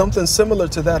something similar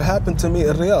to that happened to me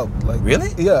in Riyadh. Like,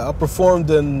 really? Yeah, I performed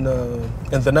in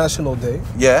the National Day.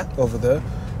 Yeah. Over there,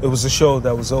 it was a show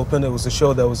that was open. It was a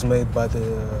show that was made by the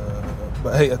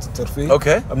Hayat al-Tarfi.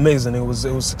 Okay. Amazing. It was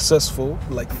successful.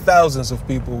 Like thousands of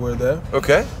people were there.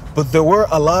 Okay. But there were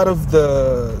a lot of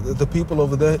the people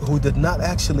over there who did not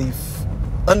actually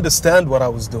understand what I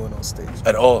was doing on stage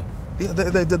at all. Yeah,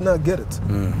 they did not get it.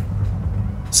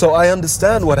 So I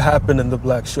understand what happened in the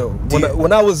Black show.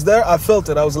 When I was there, I felt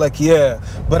it. I was like, yeah,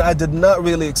 but I did not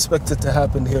really expect it to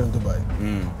happen here in Dubai.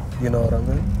 You know what I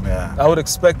mean? Yeah. I would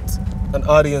expect an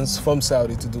audience from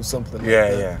Saudi to do something like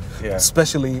that. Yeah.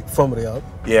 Especially from Riyadh.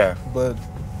 Yeah. But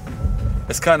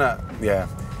it's kind of,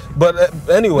 But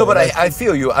anyway. No, but I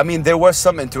feel you. I mean, there were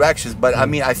some interactions, but I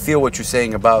mean, I feel what you're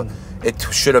saying about it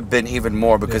should have been even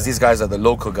more, because these guys are the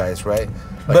local guys, right?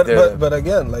 Like but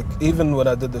again, like even when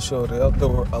I did the show, there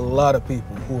were a lot of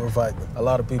people who were vibing, a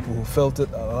lot of people who felt it,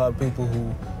 a lot of people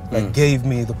who like gave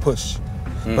me the push.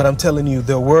 But I'm telling you,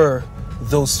 there were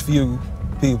those few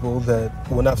people that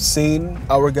when I've seen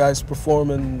our guys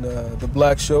perform in the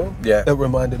Black show, it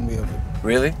reminded me of it.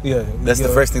 Really? Yeah. That's the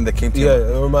first thing that came to you.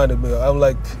 Yeah, it reminded me. I'm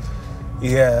like,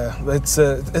 yeah,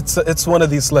 it's one of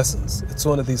these lessons. It's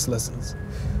one of these lessons.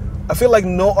 I feel like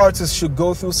no artist should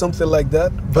go through something like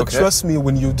that, but trust me,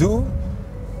 when you do,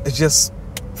 it's just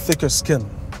thicker skin.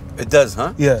 It does,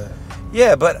 huh? Yeah.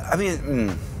 Yeah, but I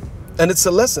mean, and it's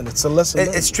a lesson. It's a lesson.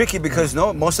 It's tricky because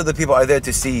most of the people are there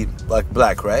to see like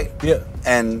Black, right? Yeah.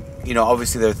 And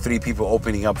obviously there are 3 people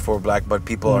opening up for Black, but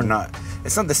people are not.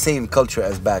 It's not the same culture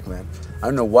as back, man. I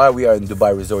don't know why we are in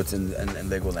Dubai resorts and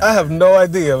Legoland. I have no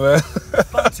idea, man.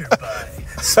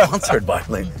 Sponsored by,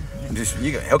 like,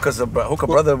 you hook a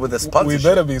brother with a sponsorship. We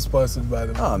better be sponsored by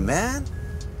them. Oh man.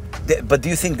 But do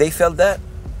you think they felt that?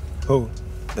 Who?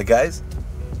 The guys?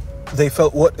 They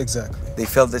felt what exactly? They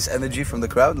felt this energy from the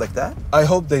crowd like that? I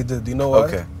hope they did. You know why?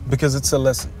 Okay. Because it's a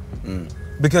lesson.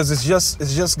 Because it's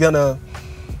just gonna.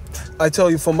 I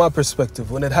tell you from my perspective,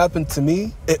 when it happened to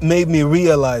me, it made me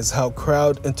realize how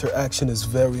crowd interaction is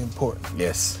very important.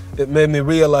 Yes. It made me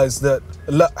realize that,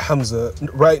 La Hamza,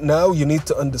 right now you need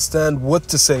to understand what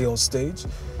to say on stage.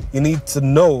 You need to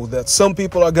know that some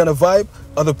people are gonna vibe,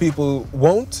 other people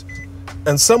won't,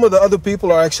 and some of the other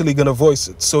people are actually gonna voice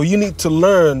it. So you need to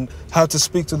learn how to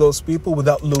speak to those people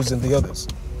without losing the others.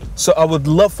 So I would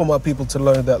love for my people to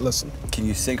learn that lesson. Can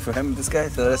you sing for him, this guy?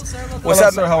 What's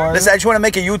up, sir? How are you? Listen, I just want to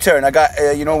make a U-turn. I got,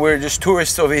 we're just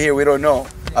tourists over here. We don't know.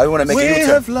 I want to make a U-turn. We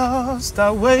have lost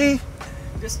our way.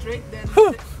 Just straight, then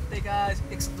the guys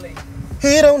explain.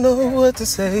 He don't know what to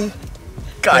say.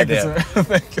 Goddamn.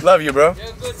 Love you, bro. You're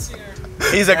a good singer.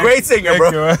 He's a great singer,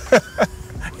 bro. You,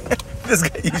 This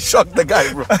guy, you shocked the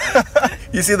guy, bro.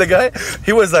 You see the guy?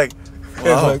 He was like,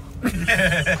 wow.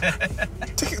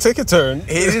 Take a turn.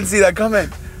 He didn't see that coming.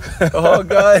 Oh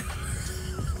God.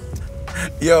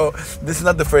 Yo, this is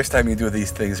not the first time you do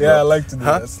these things, bro. Yeah, I like to do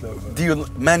Huh? that stuff. Bro. Do you,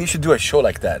 man? You should do a show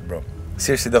like that, bro.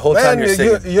 Seriously, the whole time Man, you're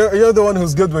singing. you're the one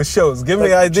who's good with shows. Give me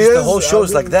Like, ideas. just the whole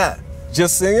show's I'll like do- that.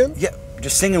 Just singing? Yeah,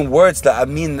 just singing words that I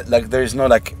mean, like there's no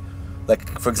like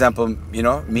for example, you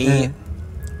know, me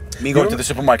going to the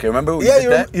supermarket. Remember we Yeah,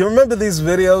 did that? you remember these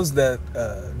videos that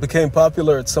became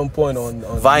popular at some point on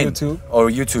Vine YouTube? or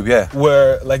YouTube, yeah.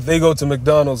 Where like they go to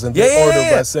McDonald's and Yeah, they yeah, order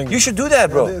yeah. by singing. You should do that,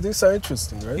 bro. Yeah, these are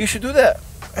interesting, right? You should do that.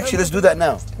 Actually, let's do that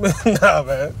now. Nah,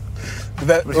 man.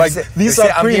 That, You like say- these you say,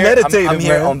 are I'm here- premeditated, I'm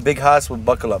here man. on Big House with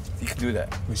Buckle Up. You can do that.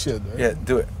 We should, right? Yeah,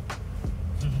 do it.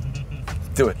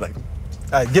 Do it, like.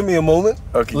 All right, give me a moment.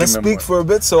 Okay, Let's give me a speak for a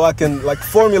bit so I can like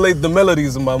formulate the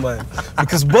melodies in my mind.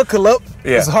 Because Buckle Up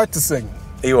Yeah. is hard to sing.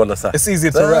 It's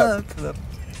easier to rap.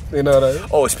 You know what I mean?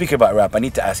 Oh, speaking about rap, I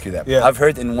need to ask you that. Yeah. I've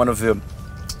heard in one of your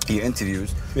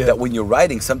interviews Yeah. that when you're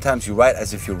writing, sometimes you write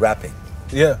as if you're rapping.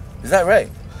 Yeah. Is that right?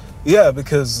 Yeah,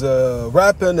 because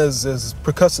rapping is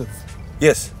percussive.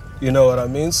 Yes. You know what I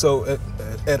mean? So it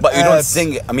But you don't adds-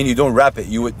 sing it. I mean, you don't rap it.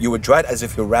 You would write as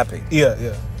if you're rapping. Yeah,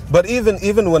 yeah. But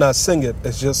even when I sing it,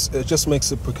 it just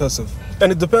makes it percussive,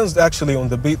 and it depends actually on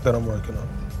the beat that I'm working on.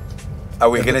 Are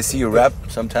we gonna see you rap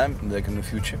sometime, like in the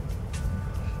future?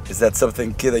 Is that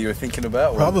something, kid, that you're thinking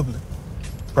about? or-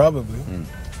 Probably.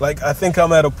 Like I think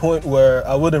I'm at a point where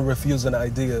I wouldn't refuse an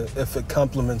idea if it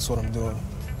complements what I'm doing.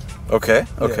 Okay.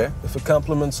 Yeah, Okay. if it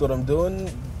complements what I'm doing,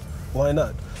 why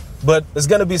not? But it's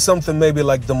gonna be something maybe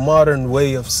like the modern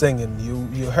way of singing.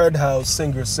 You heard how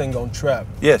singers sing on trap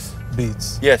Yes.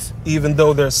 beats. Yes. Even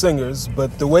though they're singers, but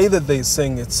the way that they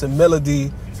sing, it's a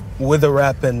melody with a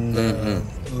rapping,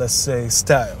 let's say,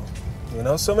 style. You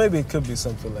know, so maybe it could be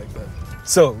something like that.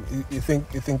 So you think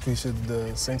we should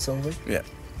sing something? Yeah.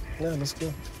 Yeah, let's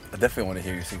go. I definitely want to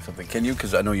hear you sing something. Can you?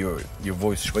 Because I know your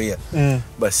voice شوية.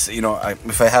 But you know,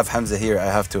 if I have Hamza here, I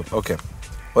have to. Okay.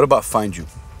 What about Find You?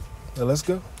 Yeah, let's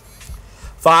go.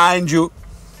 Find You.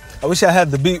 I wish I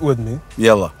had the beat with me,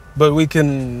 Yalla. but we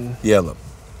can. Yalla.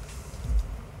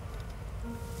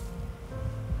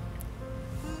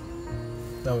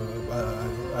 No,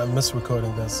 I miss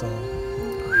recording that song.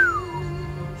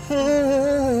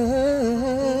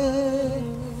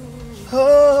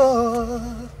 Oh,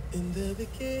 in the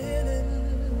beginning,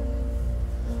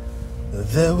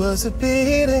 there was a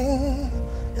beating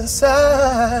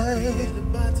inside.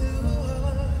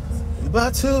 By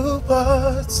two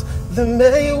parts that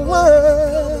made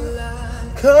one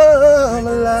come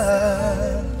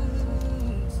alive.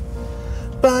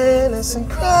 By innocent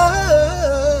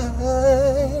crimes,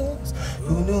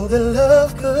 who knew that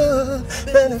love could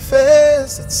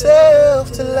manifest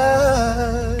itself to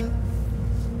life?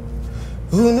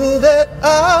 Who knew that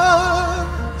I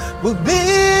would be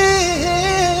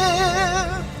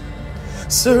here,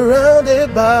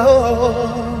 surrounded by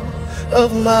all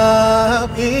of my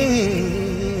peace?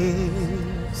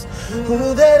 Who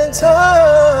knew that in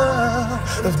time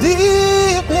of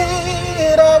deep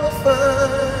need I would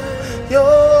find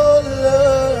your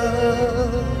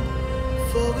love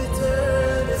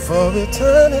for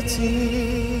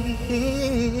eternity?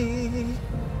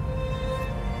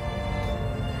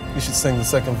 You should sing the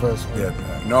second verse. Bro.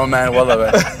 Yeah. No man, wallah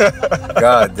man.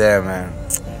 God damn man.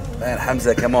 Man,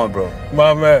 Hamza, come on, bro.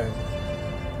 My man,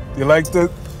 you liked it?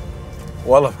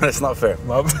 Wallah man, it's not fair.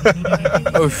 My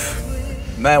bad. Oof.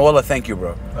 Man, wallah, thank you,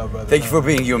 bro. No, brother, Thank you no. for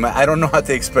being you, man. I don't know how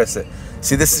to express it.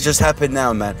 See, this just happened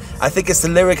now, man. I think it's the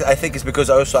lyric. I think it's because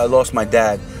I lost my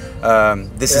dad.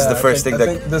 This is Yeah, the first I thing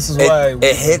think that this is why we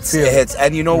it hits. feel It it. hits,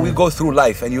 and you know we go through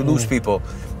life and you lose people.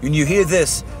 When you hear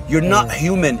this, you're not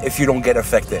human if you don't get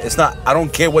affected. It's not. I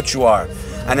don't care what you are,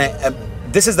 and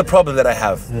this is the problem that I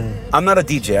have. I'm not a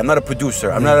DJ. I'm not a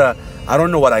producer. I'm not a. I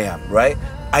don't know what I am. Right?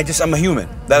 I'm a human.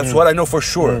 That's what I know for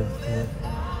sure.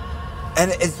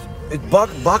 And it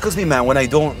boggles me, man, when I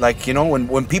don't, like, you know,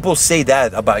 when people say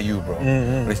that about you, bro.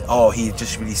 Like, oh, he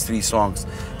just released 3 songs.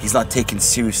 He's not taken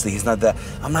seriously. He's not that.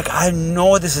 I'm like, I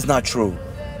know this is not true.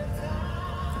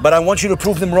 But I want you to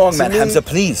prove them wrong, To man. me- Hamza,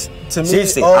 please. to me,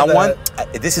 Seriously, all I that- want.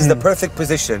 This is the perfect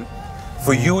position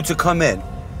for you to come in,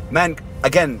 man.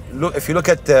 Again, look. If you look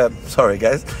at the, sorry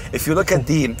guys, if you look at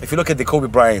the Kobe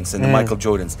Bryants and the Michael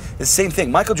Jordans, it's the same thing.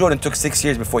 Michael Jordan took 6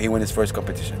 years before he won his first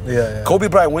competition. Yeah. Kobe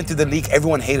Bryant went to the league.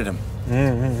 Everyone hated him.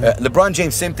 LeBron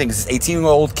James, same thing. This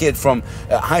 18-year-old kid from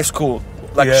high school,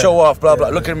 like Yeah. show off, blah blah.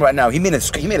 Yeah. Look at him right now. He made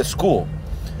a school.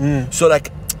 So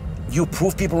like, you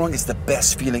prove people wrong. It's the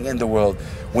best feeling in the world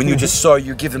when you just saw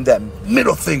you give them that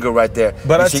middle finger right there.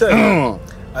 But You I say, tell you,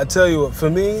 I tell you what,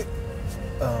 for me,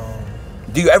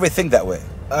 do you ever think that way?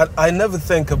 I never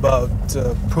think about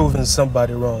proving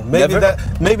somebody wrong. Never?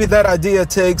 Maybe that idea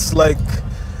takes like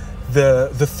the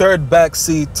third back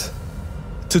seat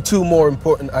to two more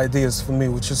important ideas for me,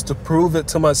 which is to prove it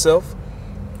to myself,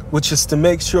 which is to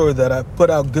make sure that I put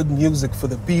out good music for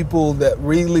the people that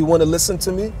really want to listen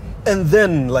to me. And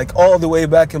then, like, all the way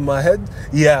back in my head,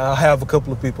 yeah, I have a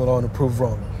couple of people I want to prove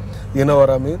wrong. You know what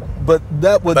I mean? But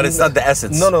that would. But it's not the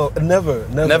essence. No, never.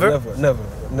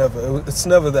 It's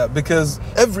never that, because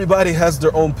everybody has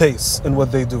their own pace in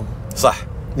what they do. صح.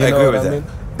 You I know agree what with I that. mean?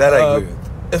 That I agree with.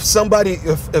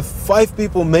 If 5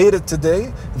 people made it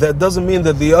today, that doesn't mean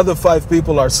that the other 5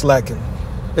 people are slacking.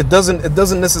 It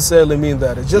doesn't necessarily mean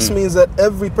that. It just means that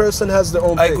every person has their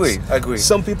own pace. I agree.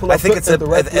 Some people are I think put it's in the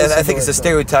right place I at think the it's a right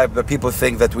time. stereotype that people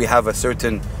think that we have a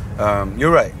certain.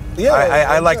 You're right. Yeah,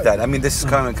 I like exactly. that. I mean, this is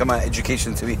kind of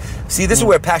education to me. See, this is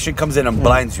where passion comes in and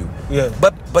blinds you. Yeah.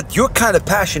 But your kind of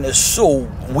passion is so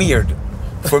weird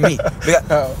for me.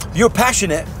 Because you're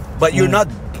passionate, but you're not.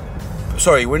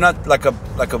 Sorry, we're not like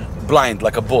a blind,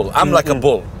 like a bull. I'm like a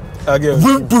bull. I get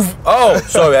it. Oh,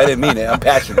 sorry, I didn't mean it. I'm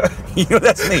passionate. You know,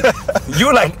 that's me.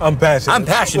 You're like I'm passionate. I'm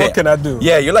passionate. What can I do?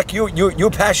 Yeah, you're like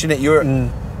you're passionate.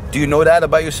 Do you know that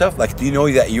about yourself? Like, do you know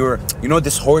that you know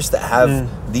this horse that have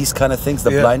these kind of things,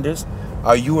 the Yeah. blinders?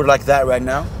 Are you like that right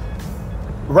now?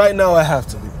 Right now, I have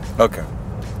to be. Okay.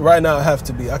 Right now, I have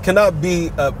to be. I cannot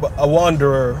be a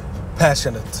wanderer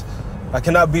passionate. I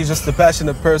cannot be just a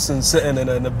passionate person sitting in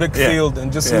a big Yeah. field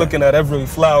and just Yeah. looking at every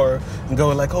flower and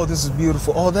going like, oh, this is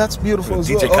beautiful. Oh, that's beautiful as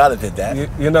DJ well. Khaled did that.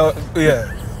 You know,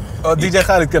 yeah. Oh, DJ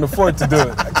Khaled can afford to do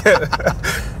it. I can't.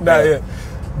 Not Yeah. yet.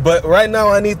 But right now,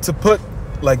 I need to put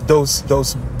like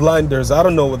those blinders. I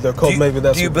don't know what they're called. Maybe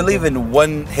that's. Do you what they're believe called. in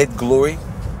one hit glory?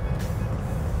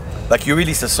 Like, you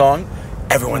release a song,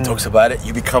 everyone talks about it.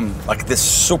 You become like this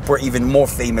super, even more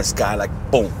famous guy. Like,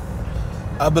 boom.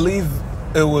 I believe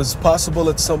it was possible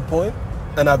at some point,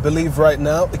 and I believe right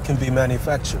now it can be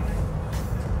manufactured.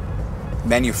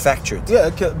 Manufactured. Yeah,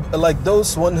 it can, like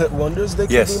those one-hit wonders, they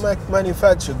can Yes. be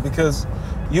manufactured, because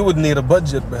you would need a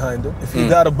budget behind it. If you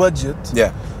got a budget,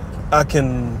 Yeah. I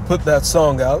can put that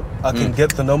song out. I can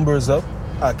get the numbers up.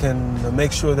 I can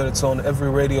make sure that it's on every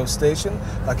radio station.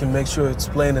 I can make sure it's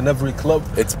playing in every club.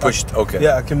 It's pushed. Okay.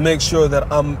 Yeah, I can make sure that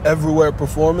I'm everywhere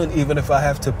performing, even if I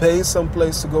have to pay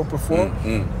someplace to go perform.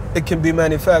 It can be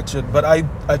manufactured. But I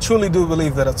truly do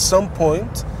believe that at some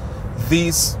point,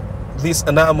 these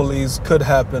anomalies could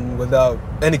happen without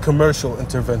any commercial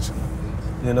intervention,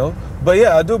 you know? But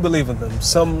yeah, I do believe in them.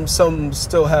 Some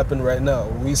still happen right now.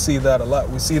 We see that a lot.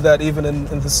 We see that even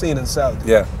in the scene in Saudi.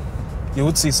 Yeah. You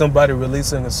would see somebody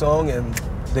releasing a song and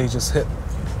they just hit.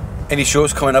 Any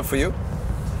shows coming up for you?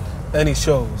 Any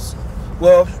shows?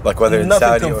 Well, Like whether it's nothing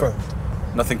Saudi confirmed.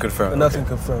 or nothing confirmed. Nothing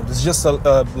confirmed. It's just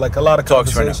like a lot of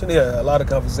Talks right now. conversation. Yeah, a lot of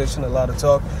conversation, a lot of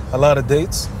talk, a lot of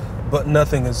dates, but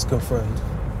nothing is confirmed.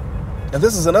 And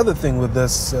this is another thing with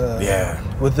this.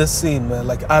 With this scene, man.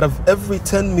 Like, out of every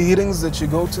 10 meetings that you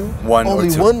go to, One or only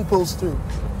two. one pulls through.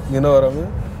 You know what I mean?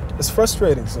 It's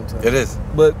frustrating sometimes. It is.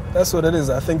 But that's what it is.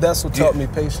 I think that's what Do you- taught me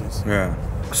patience. Yeah.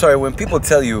 Sorry, when people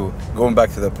tell you, going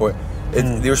back to that point,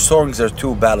 your songs are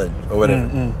too ballad or whatever.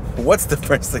 What's the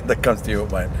first thing that comes to your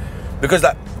mind? Because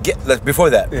before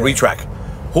that, Yeah. retrack.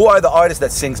 Who are the artists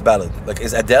that sings ballad? Like,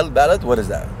 is Adele ballad? What is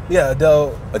that? Yeah,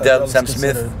 Adele, Sam is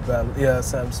Smith. considered ballad. Yeah,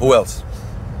 Sam Smith. Who else?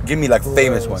 Give me like Who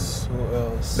famous else? ones Who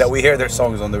else? that we hear their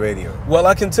songs on the radio. Well,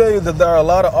 I can tell you that there are a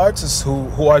lot of artists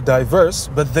who are diverse,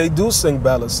 but they do sing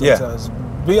ballads Yeah. sometimes.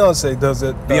 Beyonce does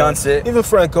it. Beyonce. Even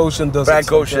Frank Ocean does Frank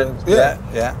it Ocean. sometimes.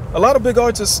 Yeah. A lot of big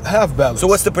artists have ballads. So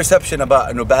what's the perception about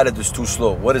ballad is too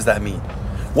slow? What does that mean?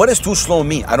 What does too slow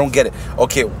mean? I don't get it.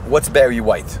 Okay, what's Barry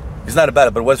White? It's not a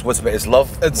ballad, but what's it's love?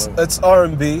 It's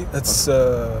R&B. It's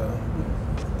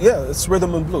it's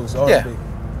rhythm and blues. R&B. Yeah.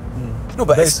 No,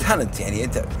 but it's Basically. talent, Danny.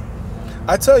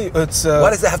 I tell you, it's Why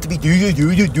does it have to be do you?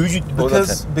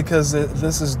 because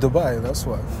this is Dubai. That's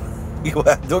why.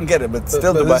 I don't get it, but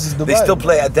still, But Dubai. this is They Dubai, still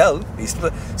play man. Adele.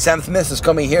 Sam Smith is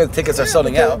coming here. The tickets are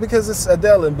selling out. Because it's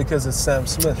Adele and because it's Sam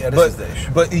Smith. Yeah, this but, is the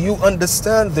issue. but you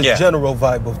understand the Yeah. general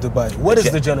vibe of Dubai. What is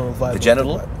the general vibe? The of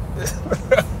genital?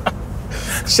 Dubai?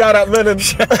 Shout out, Menon.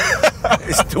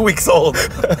 It's 2 weeks old.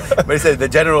 But he said the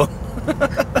general.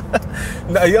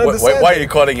 Now you understand? Why are you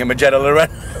calling him a general? Right?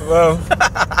 Well,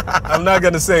 I'm not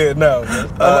gonna say it now. Man.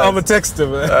 I'm a texter,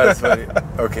 man. That's funny.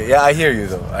 Okay, yeah, I hear you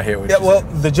though. I hear what Yeah, you're well,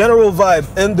 saying. the general vibe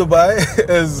in Dubai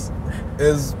is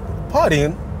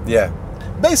partying, Yeah.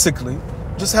 basically,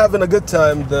 just having a good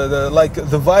time.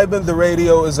 The vibe in the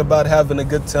radio is about having a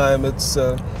good time. It's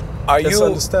It's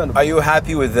understandable. Are you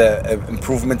happy with the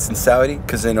improvements in Saudi?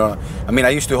 Because I mean, I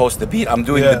used to host the beat. I'm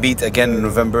doing Yeah. the beat again in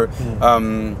November.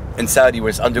 In Saudi, where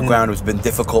it's underground, it's been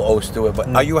difficult always to do it. But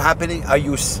are you happy? Are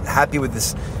you happy with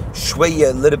this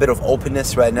a little bit of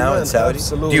openness right now in Saudi?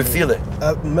 Absolutely. Do you feel it?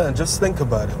 Man, just think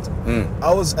about it.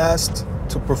 I was asked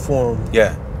to perform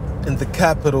Yeah. in the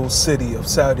capital city of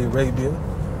Saudi Arabia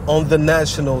on the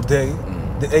national day,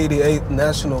 the 88th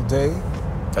national day,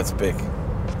 That's big.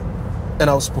 and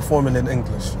I was performing in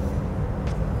English.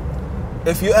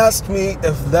 If you asked me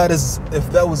if that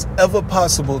was ever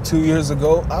possible 2 years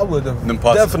ago, I would have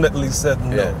Impossible. definitely said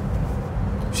no. Yeah.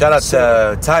 Shout out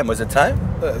to Time. Was it Time?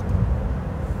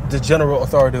 The General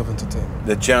Authority of Entertainment.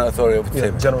 The General Authority of Yeah,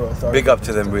 Entertainment. General Authority. Big up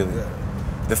to them, really. Yeah.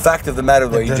 The fact of the matter,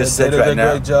 what you just said they right did a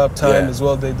now. great job. Time Yeah. as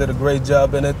well. They did a great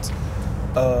job in it.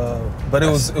 But it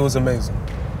was amazing.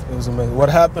 It was amazing. What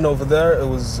happened over there? It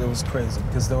was crazy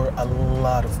because there were a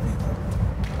lot of people.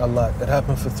 A lot. It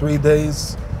happened for 3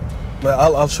 days. Man,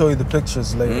 I'll show you the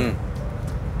pictures later.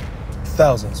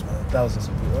 Thousands, man. Thousands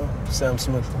of people. Sam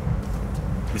Smith.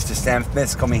 Mr. Sam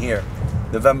Smith coming here,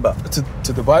 November.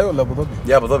 To Dubai or Abu Dhabi?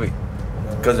 Yeah, Abu Dhabi.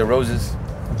 Because of Roses.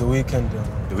 The weekend.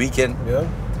 The Weekend. Yeah.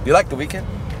 You like The Weekend?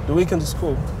 The weekend is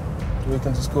cool. The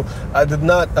weekend is cool. I did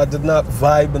not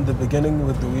vibe in the beginning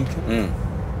with the weekend,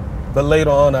 but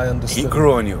later on I understood. He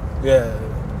grew on you. Yeah.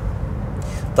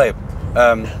 طيب,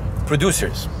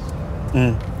 producers.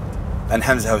 And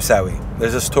Hamza Housawi.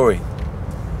 There's a story.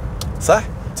 صح?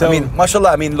 Tell I mean, me.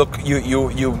 mashallah, I mean, look, you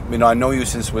know, I know you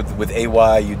since with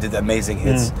AY, you did amazing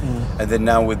hits. And then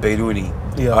now with Beiruni.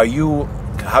 Yeah.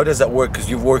 How does that work? Because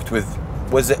you've worked with,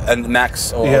 was it, and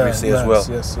Max obviously as Max, well.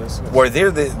 Yes. Were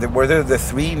there the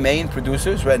three main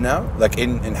producers right now, like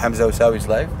in Hamza Housawi's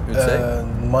life? You'd say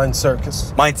Mind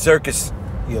Circus. Mind Circus.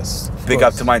 Yes. of Big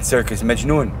course. up to Mind Circus.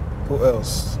 Majnoon. Who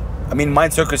else? I mean,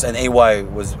 Mind Circus and AY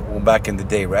was back in the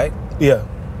day, right? Yeah.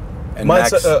 And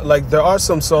Mind, Max. like there are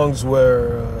some songs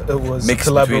where it was Mixed a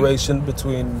collaboration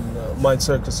between Mind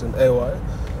Circus and AY.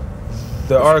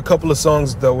 There are a couple of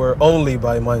songs that were only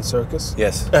by Mind Circus.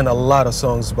 Yes. And a lot of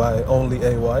songs by only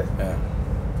AY. Yeah.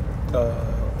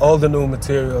 All the new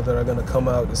material that are gonna come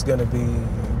out is gonna be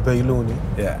Beiluni.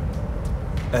 Yeah.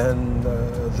 And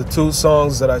the 2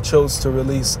 songs that I chose to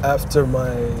release after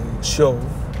my show,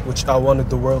 which I wanted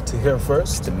the world to hear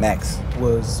first, The Max.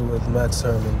 was with Max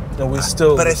Herman. And we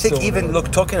still. But I we think still- even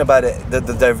look, talking about it,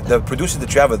 the producers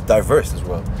that you have are diverse as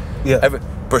well. Yeah.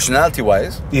 Personality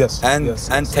wise. Yes. And yes,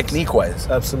 and yes, technique wise.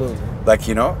 Absolutely. Like,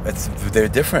 you know, they're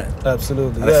different.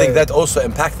 Absolutely. And I think that also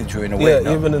impacted you in a way. Yeah,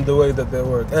 no? even in the way that they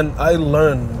work. And I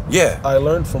learned. Yeah. I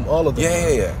learned from all of them.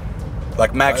 Yeah.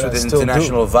 Like Max I with his still do.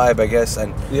 international vibe, I guess,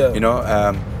 and Yeah. you know,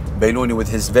 Beiluni with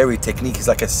his very technique. He's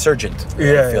like a surgeon.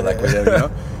 Yeah, I feel like yeah. with him, you know.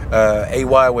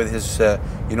 AY with his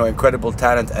you know, incredible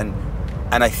talent,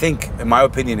 and I think, in my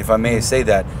opinion, if I may say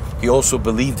that, he also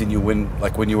believed in you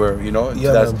when you were, you know, in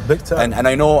Yeah, 2000. man, big time. And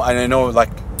I know like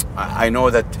I know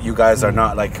that you guys are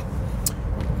not like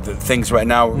the things right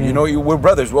now. You know, we're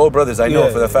brothers. We're all brothers. I know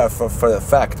Yeah, for the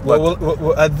fact. But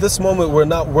Well, at this moment,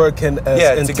 we're not working as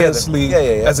Yeah, together. intensely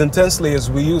Yeah. as intensely as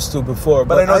we used to before.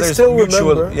 But I know there's still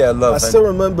mutual- remember. love I and- still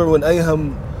remember when Ayham,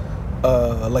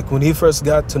 like when he first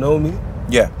got to know me,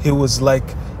 yeah, he was like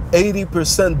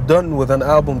 80% done with an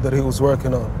album that he was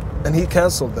working on, and he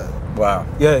canceled that. wow.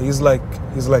 Yeah, he's like,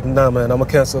 nah, man, I'm gonna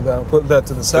cancel that. I'll put that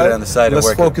to the side. it on the side and Let's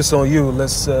work it. focus on you.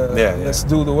 Let's let's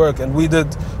do the work. And we did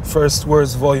First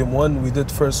Words Volume 1. We did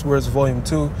First Words Volume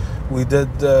 2. We did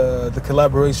the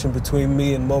collaboration between me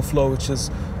and MoFlow, which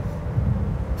is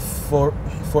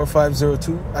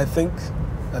 4502. I think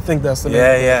that's the name.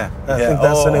 Yeah. I think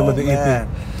that's the name of the man. EP.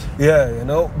 Yeah, you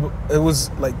know, it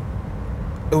was like,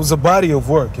 it was a body of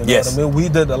work. You know Yes. what I mean? We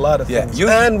did a lot of Yeah, things, you-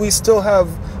 and we still have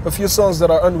a few songs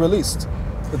that are unreleased.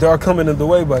 They are coming in the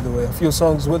way, by the way. A few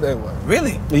songs with AY.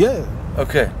 Really? Yeah.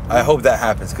 Okay. I hope that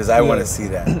happens because I Yeah. want to see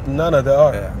that. No, there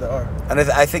are. Yeah. There are. And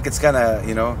I think it's gonna,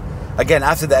 you know, again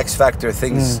after the X Factor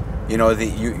things, you know,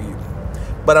 you.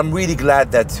 But I'm really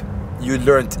glad that you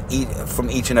learned from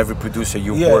each and every producer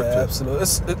you've Yeah, worked with,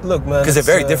 absolutely. Look, man. because they're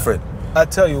it's, very different. I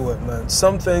tell you what, man.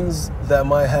 Some things that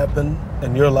might happen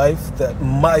in your life that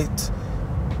might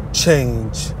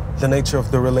change the nature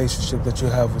of the relationship that you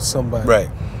have with somebody. Right.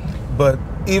 But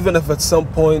even if at some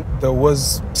point there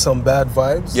was some bad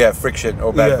vibes. Yeah, friction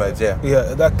or bad vibes. Yeah.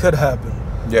 Yeah, that could happen.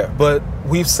 Yeah. But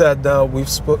we've sat down, we've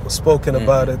spoken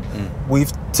about it.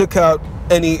 We've took out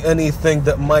anything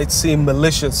that might seem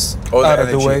malicious All the out of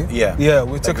the energy, way. yeah. Yeah,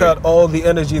 we took Agreed. out all the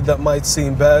energy that might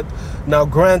seem bad. Now,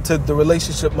 granted, the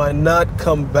relationship might not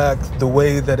come back the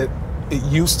way that it it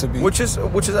used to be. which is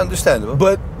understandable.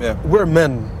 But yeah, we're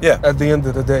men. Yeah. At the end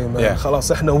of the day, man. Yeah.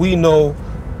 خلاص احنا we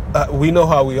know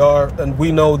how we are, and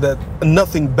we know that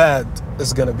nothing bad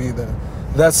is gonna be there.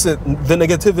 That's it. The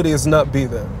negativity is not be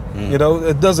there. You know,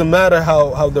 it doesn't matter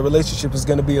how the relationship is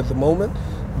gonna be at the moment,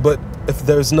 but if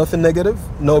there's nothing negative,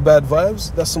 no bad vibes,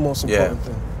 that's the most important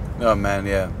thing. No, man,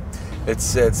 yeah.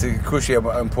 It's crucially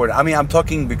important. I mean, I'm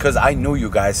talking because I know you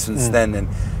guys since then, and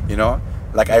you know,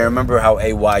 like I remember how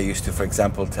AY used to, for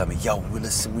example, tell me, "Yo,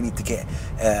 listen, we need to get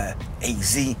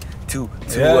AZ to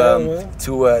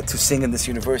sing in this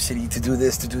university, to do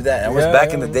this, to do that." And it was back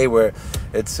in the day where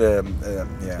it's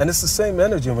yeah. And it's the same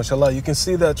energy, mashallah. You can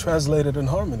see that translated in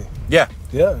harmony. Yeah,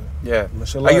 Yeah. yeah.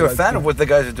 Mashallah, Are you a like, fan of what the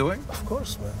guys are doing? Of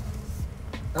course, man.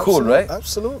 Cool, right?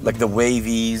 Absolutely. Like the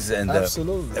wavies and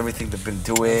Absolutely. everything they've been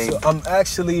doing. So I'm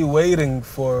actually waiting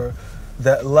for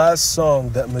that last song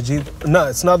that Majid. No,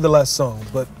 it's not the last song,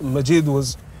 but Majid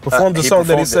performed the he song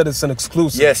that he performed said it. it's an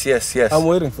exclusive. Yes. I'm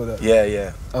waiting for that. Yeah,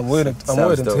 yeah. I'm waiting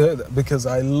Sounds to dope. hear that because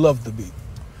I love the beat.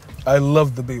 I love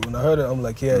the beat. When I heard it, I'm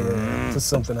like, yeah, this is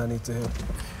something I need to hear.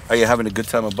 Are you having a good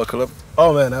time at Buckle Up?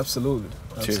 Oh man, absolutely,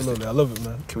 Cheers. absolutely. I love it,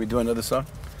 man. Can we do another song?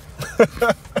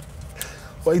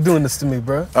 Why you doing this to me,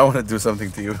 bro? I want to do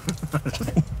something to you.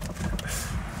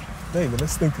 Baby,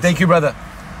 let's think. Thank you, brother.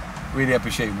 Really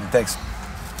appreciate you, man. Thanks.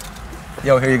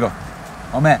 Yo, here you go.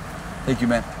 Oh, man. Thank you,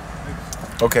 man.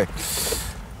 Okay.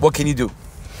 What can you do?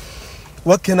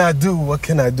 What can I do? What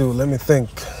can I do? Let me think.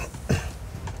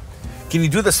 Can you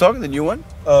do the song, the new one?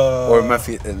 Or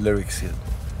Murphy lyrics here?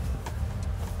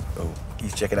 Oh,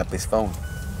 he's checking up his phone.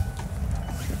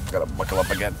 Gotta buckle up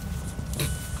again.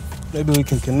 Maybe we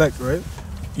can connect, right?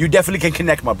 You definitely can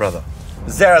connect, my brother.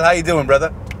 Zeral, how you doing,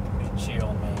 brother?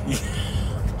 Chill, man.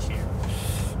 Chill.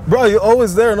 Bro, you're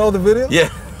always there in all the videos? Yeah.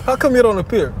 How come you don't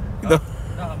appear? No.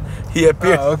 He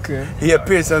appears. Ah, okay. He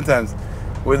appears sometimes.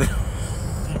 With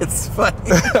it's funny.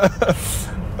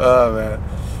 Oh man.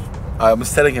 I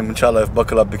was telling him, inshallah, if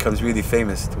Buckle Up becomes really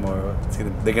famous tomorrow,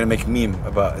 they're gonna make a meme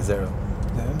about Zeral.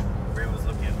 Yeah. Ray was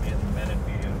looking at me in the Menon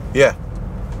video, Yeah.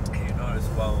 and you noticed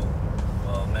while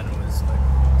Menon was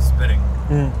like spitting,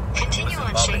 Continue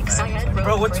on bobbing Sheikh my head. Zayed Like, Road.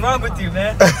 bro, what's wrong with you,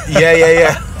 man?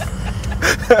 Yeah.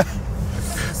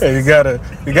 Hey, you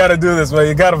gotta do this, man.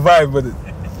 You gotta vibe with it.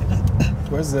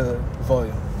 Where's the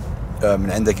volume?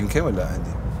 من عندك يمكن ولا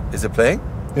عندي? Is it playing?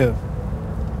 Yeah.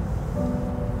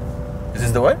 Is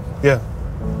this the one? Yeah.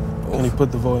 Can you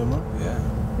put the volume up?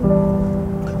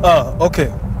 Yeah. Okay.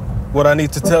 What I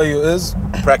need to tell you is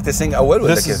Practicing أول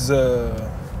ولا this كيف؟ is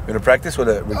We're gonna practice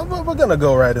ولا? we're gonna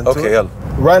go right into Okay, it. يلا.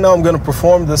 Right now I'm gonna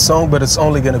perform this song, but it's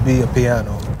only gonna be a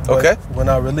piano. But Okay. when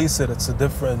I release it, it's a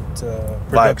different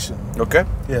production. Vibe. Okay.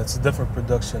 Yeah, it's a different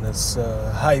production. It's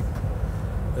hype.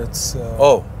 It's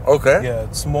Oh, okay. yeah,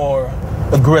 it's more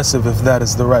aggressive, if that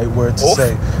is the right word to Oof.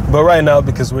 say. But right now,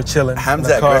 because we're chilling, in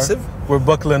Hamza the car, aggressive? we're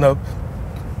buckling up.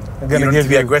 I'm You don't need to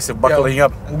be aggressive, buckling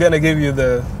up. I'm gonna give you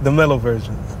the mellow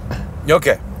version.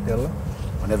 Okay. Yalla.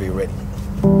 Whenever you're ready.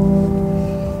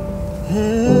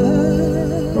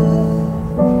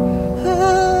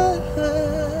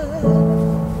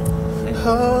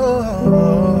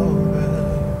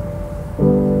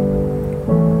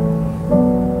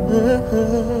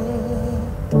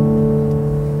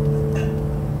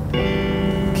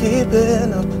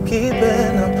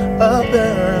 Keeping up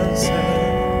appearances,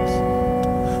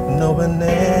 knowing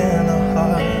in our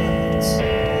hearts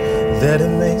that it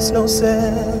makes no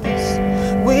sense.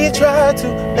 We try to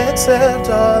accept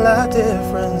all our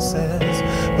differences,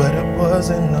 but it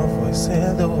wasn't no voice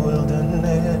in the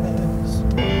wilderness.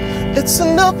 It's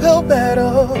an uphill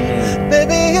battle,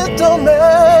 baby, it don't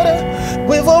matter.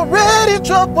 We've already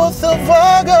dropped both of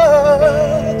our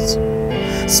guards.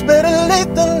 It's better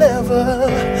late than never.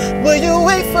 Will you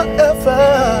wait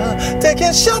forever?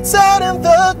 Taking shots out in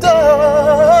the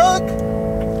dark.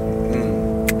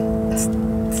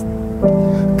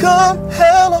 Come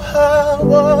hell or high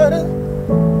water,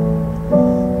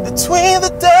 between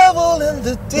the devil and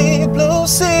the deep blue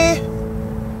sea.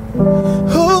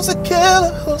 Who's the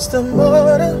killer? Who's the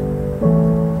martyr?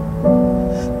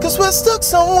 'Cause we're stuck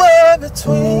somewhere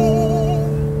between.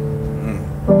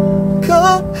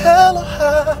 Come hell or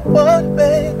high water,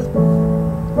 baby,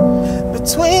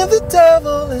 between the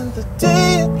devil and the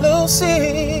deep blue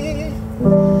sea.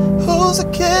 Who's the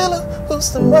killer? Who's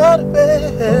the martyr,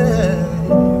 baby?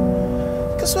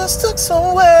 'Cause we're stuck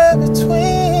somewhere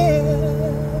between.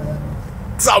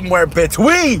 Somewhere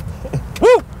between.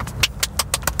 Woo!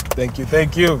 Thank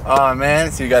you. Oh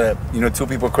man, so you got two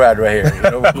people cried right here. You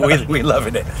know, we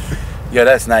loving it. Yeah,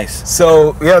 that's nice.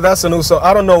 So yeah, that's a new song.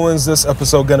 I don't know when's this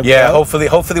episode gonna be Yeah, out.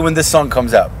 hopefully when this song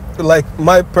comes out. like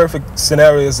my perfect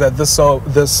scenario is that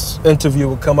this interview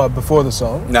will come out before the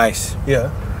song. Nice.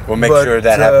 Yeah. We'll make But, sure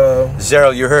that happens.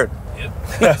 Zerl, you heard. Yep.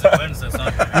 It's a Wednesday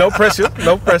song. No pressure.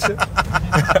 No pressure.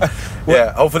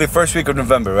 Yeah, hopefully first week of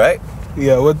November, right?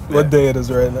 Yeah. What Yeah. day it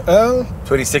is right now?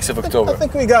 26th of I October.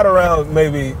 think we got around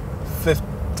maybe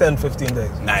 10, 15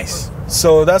 days. Nice.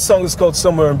 So that song is called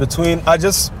Somewhere in Between. I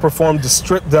just performed the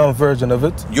stripped down version of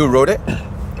it. You wrote it?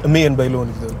 Me and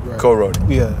Bayloni did. Right. Co-wrote it.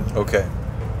 Yeah. Okay.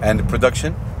 And the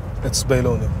production? It's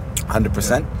Bayloni.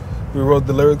 100%? We wrote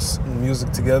the lyrics and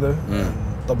music together.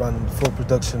 Taban, full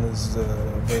production is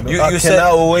Bayloni. I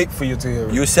cannot wait for you to hear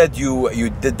it. You said you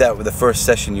did that with the first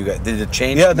session you got. Did it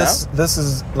change Yeah, now?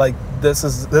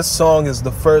 this song is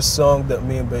the first song that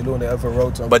me and Bayloni ever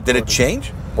wrote. and But did it recorded.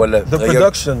 change? Well, The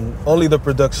production, only the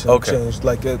production Okay. changed.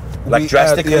 Like like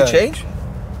drastically change?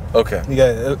 Okay.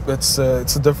 Yeah, it's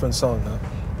a different song now.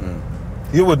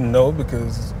 You wouldn't know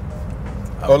because,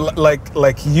 or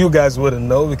like you guys wouldn't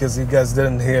know because you guys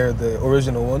didn't hear the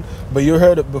original one, but you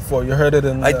heard it before. You heard it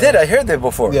in. I did. I heard that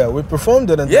before. Yeah, we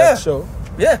performed it in Yeah. that show.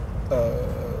 Yeah.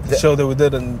 The show that we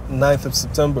did on 9th of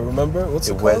September. Remember what's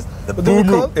it It called? was the What did we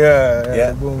Boom call Room. it? Yeah. Yeah.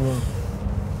 The Boom Room.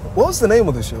 What was the name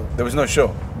of the show? There was no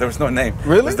show. There was no name.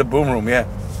 Really? It was the Boom Room. Yeah.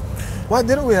 Why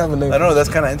didn't we have a name? I don't know. That's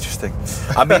kind of interesting.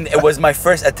 I mean, it was my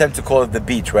first attempt to call it the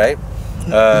beach, right?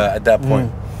 At that point,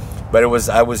 but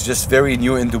I was just very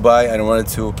new in Dubai, and I wanted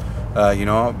to,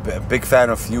 big fan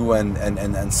of you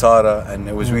and Sarah, and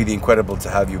it was really incredible to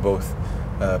have you both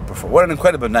perform. What an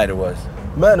incredible night it was.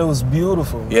 Man, it was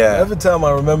beautiful. Yeah. Every time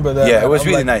I remember that. Yeah, it was I'm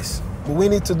really like, nice. We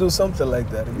need to do something like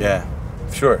that. again. Yeah,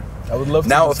 sure. I would love to.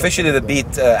 Now do officially the something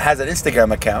like beat has an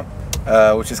Instagram account,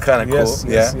 which is kind of Yes,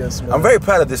 cool. yes, Yeah, yes, man. I'm very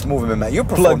proud of this movement, man. You that.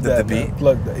 performed Plug at that, the man. beat.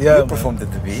 Plug that. Yeah, You man. performed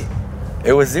at the beat.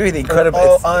 It was really incredible. In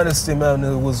all It's- honesty, man,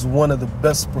 it was one of the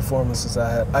best performances I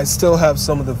had. I still have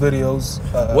some of the videos.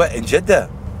 What in Jeddah?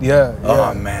 Yeah.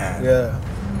 Oh, man. Yeah.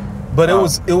 But Oh.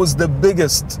 it was the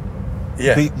biggest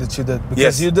Yeah. beat that you did because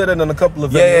Yes. you did it in a couple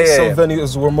of Yeah, venues. yeah, Some yeah.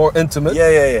 venues were more intimate.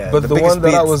 Yeah. But the biggest one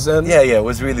that I beat- was in- yeah, it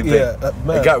was really big. Yeah,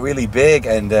 man. It got really big,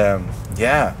 and yeah, there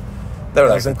were That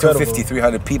like was incredible. 250,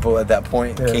 300 people at that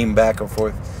point. Yeah. Came back and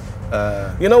forth.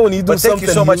 You know when you do But thank something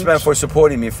you so much, man, huge- for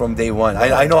supporting me from day one.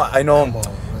 I know. Come on, man.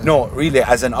 No, really,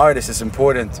 as an artist, it's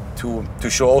important to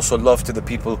show also love to the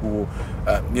people who,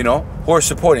 who are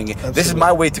supporting it. This is Absolutely.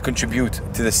 my way to contribute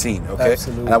to the scene, okay?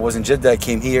 Absolutely. And I was in Jeddah, I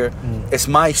came here. It's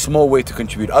my small way to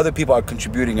contribute. Other people are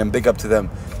contributing, and big up to them.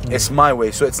 It's my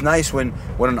way. So it's nice when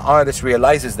an artist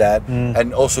realizes that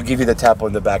and also give you the tap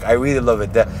on the back. I really love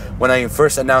it. That when I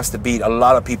first announced the beat, a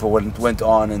lot of people went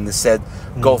on and they said,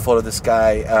 "Go follow this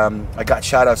guy." I got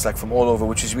shout outs like from all over,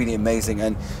 which is really amazing,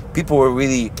 and people were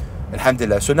really,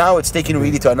 alhamdulillah. So now it's taken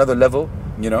really to another level,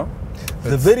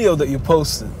 The video that you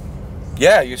posted.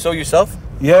 Yeah, you saw yourself.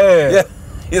 Yeah.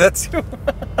 Yeah, that's you.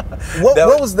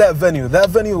 What was that venue? That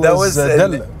venue was, That was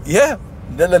Della. yeah,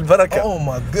 Della Al Baraka. Oh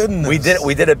my goodness.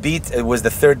 We did a beat. It was the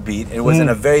third beat. It was in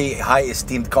a very high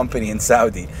esteemed company in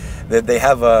Saudi. That they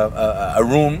have a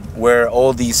room where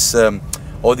all these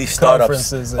startups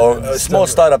Conferences or and small stuff.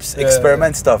 startups Yeah,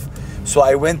 experiment stuff. So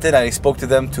I went in and I spoke to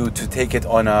them to take it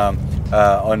on a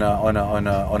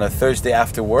Thursday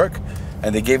after work,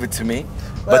 and they gave it to me.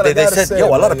 But I they gotta said, say, yo,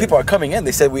 a lot man, of people are coming in.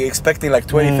 They said we're expecting like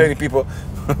 20, 30 people.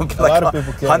 Like A lot of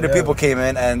people came, 100 yeah. people came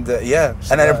in, and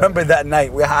and I remember that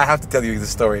night. I have to tell you the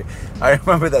story. I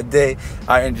remember that day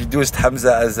I introduced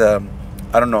Hamza as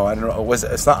I don't know.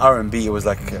 It's not R&B. It was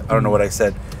like I don't know what I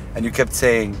said, and you kept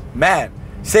saying, "Man,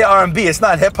 say R&B. It's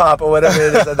not hip hop or whatever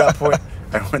it is." At that point,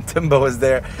 and when Timba was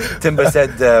there, Timba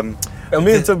said. And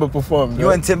me and Timba performed. You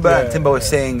right? and Timba, Yeah, and Timba was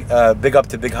saying, big up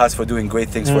to Big Haas for doing great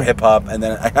things for hip hop. And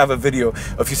then I have a video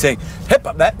of you saying, hip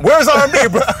hop, man, where's R&B,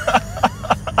 bro?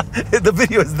 The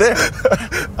video is there.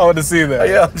 I want to see that.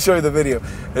 Yeah, I'll show you the video.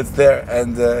 It's there.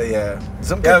 And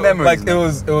some good memories. Like man.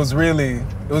 it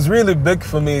was really big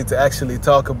for me to actually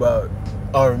talk about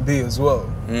R&B as well.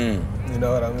 You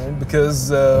know what I mean?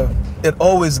 Because it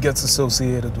always gets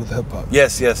associated with hip hop.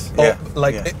 Yes, yeah.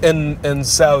 Like yeah. in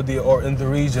Saudi or in the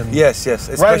region. Yes. Right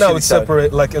now especially it's Saudi.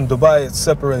 separate. Like in Dubai, it's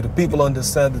separated. People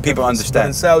understand the People difference, understand. But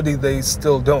in Saudi, they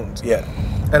still don't. Yeah.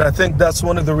 And I think that's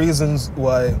one of the reasons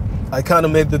why I kind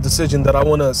of made the decision that I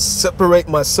want to separate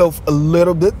myself a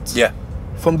little bit Yeah.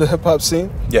 from the hip hop scene.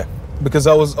 Yeah. Because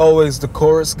I was always the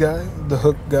chorus guy, the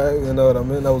hook guy, you know what I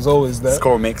mean? I was always that.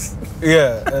 Score mix.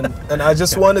 Yeah, and I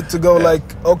just wanted to go like,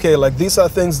 okay, like these are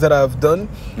things that I've done,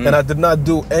 and I did not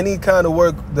do any kind of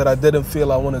work that I didn't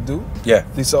feel I want to do. Yeah.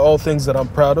 These are all things that I'm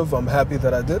proud of, I'm happy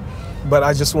that I did, but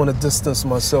I just want to distance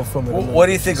myself from it. a little What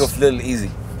do you bit. think of Lil Easy?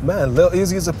 Man, Lil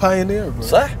Easy is a pioneer, bro.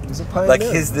 صح? He's a pioneer. Like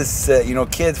he's this,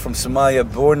 kid from Somalia,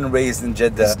 born and raised in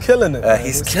Jeddah. He's killing it. man.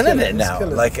 He's killing it now.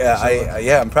 killing Like,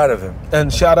 it. I'm proud of him.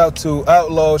 And shout out to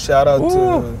Outlaw, shout out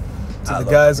to the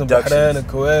Outlaw guys in Productions. Bahrain and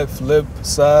Kuwait, Flip,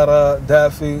 Sarah,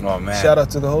 Daffy. Oh, man. Shout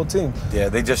out to the whole team. Yeah,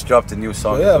 they just dropped a new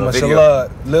song. But yeah, as well, video.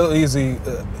 mashallah, Lil Easy,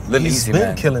 Lil he's Easy, been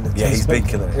man. killing it. Yeah, he's been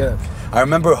killing it. Yeah. I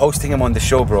remember hosting him on the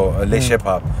show, bro, Lish Hip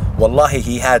Hop. Wallahi,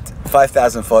 he had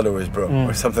 5,000 followers, bro,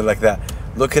 or something like that.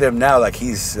 Look at him now, like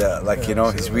he's,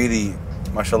 he's really,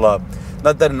 mashallah.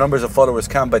 Not that the numbers of followers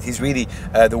count, but he's really,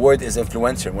 the word is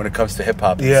influencer when it comes to hip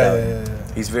hop. Yeah.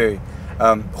 He's very.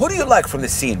 Who do you like from the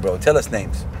scene, bro? Tell us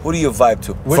names. Who do you vibe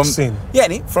to? Which scene?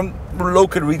 Yani, from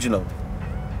local, regional.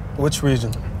 Which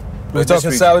region? We're This talking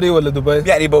region. Saudi or Dubai?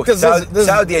 Yani, both. 'Cause this-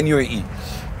 Saudi and UAE.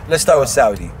 Let's start with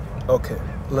Saudi. Okay,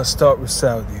 let's start with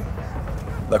Saudi.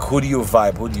 Like, who do you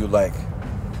vibe? Who do you like?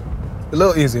 A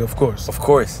little easy, of course. Of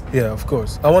course. Yeah, of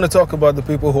course. I want to talk about the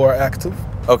people who are active.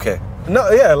 Okay. No,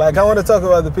 yeah, like I want to talk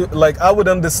about the people. Like I would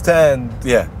understand.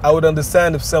 Yeah. I would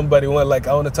understand if somebody went like,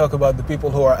 I want to talk about the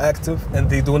people who are active and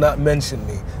they do not mention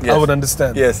me. Yes. I would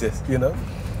understand. Yes, yes. You know.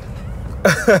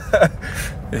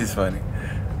 It's funny.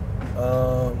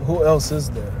 Who else is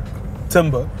there?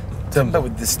 Timba. But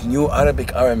with this new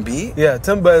Arabic R&B, Yeah,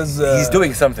 Timba is. he's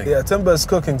doing something. Yeah, Timba is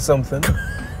cooking something.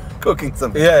 Cooking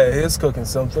something. Yeah, he is cooking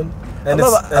something. I And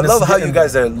love, it's how getting you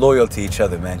guys are loyal to each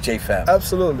other, man. J-Fam.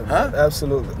 Absolutely, Huh? man,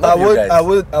 absolutely. Love you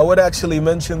guys. I would actually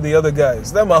mention the other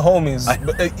guys. They're my homies,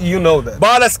 but, you know that.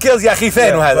 Bala skills يا أخي فين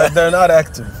Yeah, وهذا؟ but they're not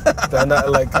active. They're not,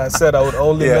 like I said, I would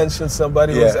only Yeah. mention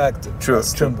somebody who's active. True.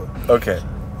 That's True. Timba. Okay.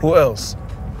 Who else?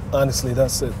 Honestly,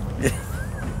 that's it.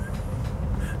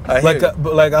 I hear Like, you.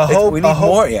 but like I hope we need I hope,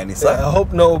 more, yani, صح? I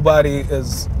hope nobody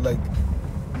is like.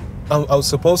 I was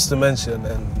supposed to mention,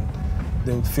 and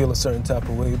they would feel a certain type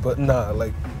of way, but nah.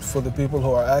 Like for the people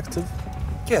who are active,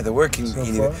 Yeah, they're working. So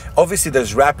you know, far? obviously,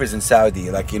 there's rappers in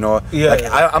Saudi, like Yeah, like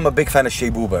yeah. I'm a big fan of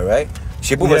Shea Booba, right?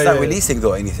 Shea Booba's Yeah, not yeah. releasing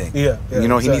though anything. Yeah, you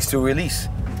know he exactly. needs to release.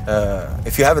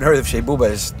 If you haven't heard of Shea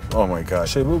Booba, it's oh my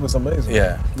gosh, Shayboob is amazing.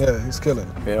 Yeah. yeah, he's killing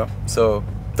it. you know. So,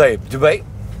 طيب, Dubai.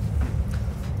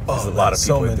 There's a lot of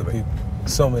so people in many Dubai. people,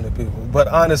 so many people. But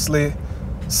honestly,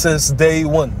 since day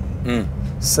one, Mm.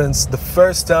 since the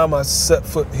first time I set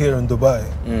foot here in Dubai,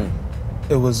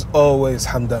 it was always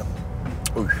Hamdan.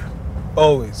 Oof.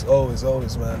 Always,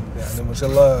 man. Yeah,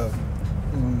 mashallah.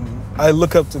 I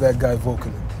look up to that guy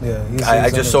vocally. Yeah, I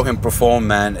just saw him perform,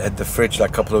 man, at the Fridge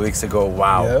like a couple of weeks ago.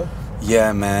 Wow. Yeah?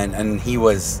 Yeah, man, and he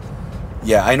was.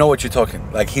 Yeah, I know what you're talking.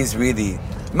 Like he's really,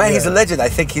 man, he's a Yeah. legend. I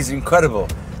think he's incredible.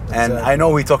 And Exactly. I know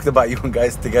we talked about you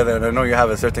guys together, and I know you have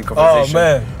a certain conversation.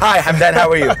 man. Hi, Hamdan, how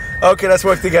are you? Okay, let's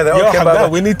work together. Yo, Okay, Hamdan, bye-bye.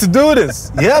 we need to do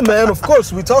this. Yeah, man, of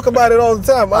course. We talk about it all the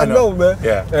time. I know, man.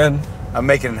 Yeah. And I'm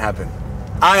making it happen.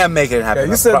 I am making it happen. Yeah,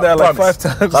 you I said that like promise.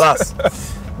 5 times.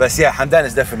 خلاص. But yeah, Hamdan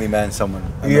is definitely, man, someone.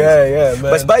 amazing. yeah,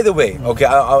 man. But by the way, okay,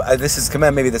 this is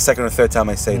command maybe the second or third time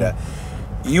I say that.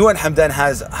 You and Hamdan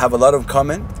have a lot of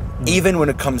common, even when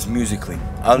it comes musically.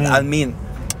 I mean,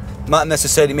 not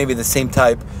necessarily maybe the same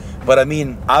type, but I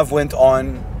mean, I've went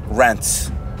on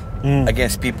rants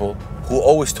against people who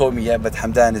always told me, yeah, but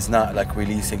Hamdan is not like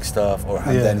releasing stuff, or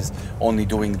Hamdan is only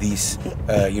doing these,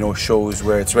 shows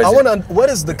where it's I resident. want to. What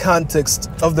is the context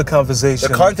of the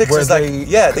conversation? The context where is like,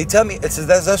 they tell me that's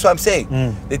what I'm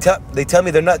saying. They tell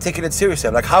me they're not taking it seriously.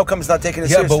 I'm like, how come it's not taking it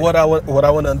Yeah, seriously? but what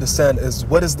I want to understand is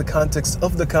what is the context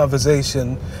of the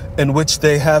conversation in which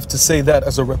they have to say that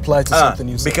as a reply to something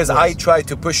you said. Because I try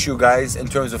to push you guys in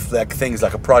terms of like things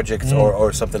like a project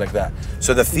or something like that.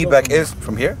 So the feedback from is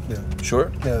from here. Yeah.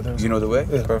 Sure. Yeah, there's- You know the way.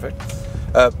 Yeah. Perfect.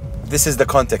 This is the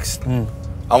context.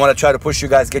 I want to try to push you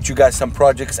guys, get you guys some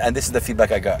projects, and this is the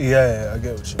feedback I got. Yeah, I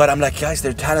get what you. But I'm like, guys,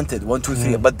 they're talented. 1, 2,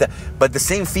 3. But the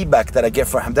same feedback that I get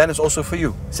for Hamdan is also for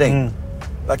you, saying,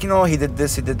 like, he did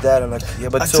this, he did that. I'm like, yeah,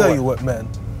 but I so tell what? you what, man.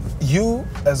 You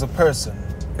as a person,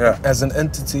 Yeah. as an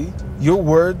entity, your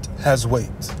word has weight.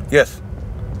 Yes,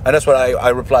 and that's what I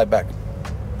replied back.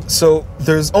 So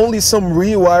there's only some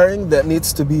rewiring that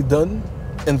needs to be done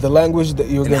in the language that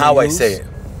you're In going to use. how I say it.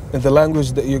 In the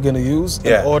language that you're going to use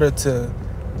Yeah. in order to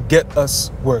get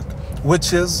us work,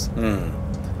 which is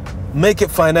make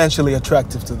it financially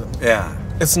attractive to them. Yeah,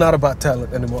 It's not about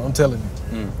talent anymore, I'm telling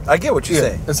you. I get what you're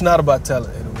saying. It's not about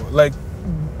talent anymore. Like,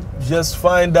 just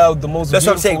find out the most That's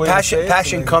what I'm beautiful saying. way to say it,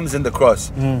 Passion like- comes in the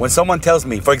cross. When someone tells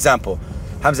me, for example,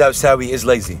 Hamza Housawi is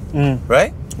lazy,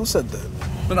 right? Who said that?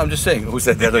 No, I'm just saying. Who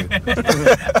said that?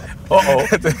 Uh-oh.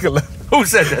 Take a look. Who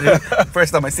said that?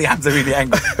 First time I see Hamza really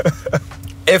angry.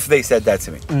 If they said that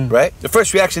to me, right? The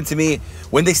first reaction to me,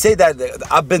 when they say that,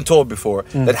 I've been told before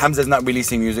that Hamza's not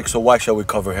releasing music, so why shall we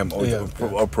cover him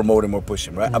or promote him or push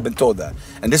him, right? I've been told that.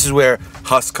 And this is where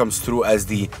Huss comes through as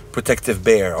the protective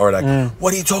bear, or like,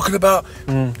 what are you talking about?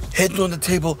 Hitting on the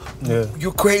table,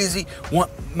 you're crazy,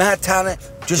 want mad talent,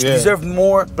 just deserve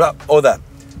more, blah, all that.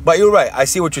 But you're right, I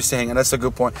see what you're saying, and that's a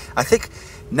good point. I think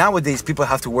nowadays people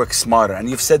have to work smarter, and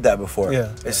you've said that before.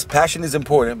 Passion is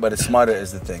important, but it's smarter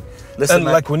is the thing. Listen, and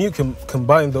man, like when you can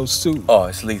combine those two, oh,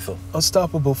 it's lethal.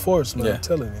 Unstoppable force, man. I'm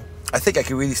telling you. I think I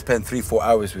could really spend 3-4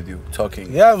 hours with you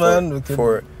talking. Yeah, man.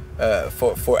 For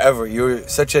forever. You're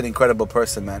such an incredible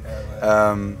person, man.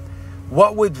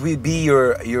 What would be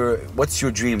your what's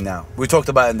your dream now? We talked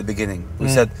about it in the beginning. We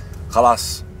said,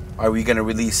 "Khalas, are we gonna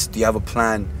release? Do you have a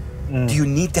plan? Do you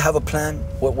need to have a plan?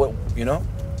 What you know?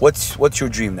 What's your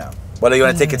dream now? Whether you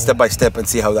want to take it step by step and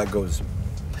see how that goes."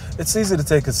 It's easy to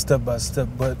take it step by step,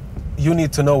 but you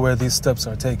need to know where these steps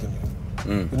are taking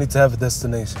you. You need to have a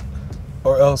destination,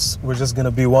 or else we're just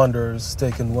gonna be wanderers,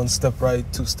 taking 1 step right,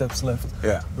 2 steps left.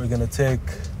 Yeah. We're gonna take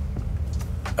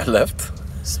left.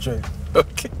 straight.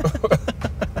 Okay.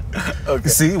 Okay.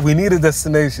 See, we need a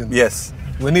destination. Yes.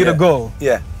 We need a goal.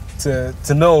 Yeah.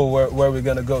 To know where we're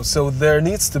gonna go. So there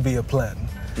needs to be a plan.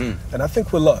 And I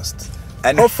think we're lost.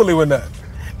 And hopefully we're not.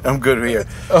 I'm good here.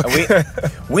 Okay.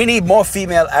 We need more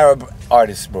female Arab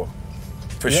artists, bro.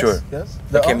 For sure. Yes.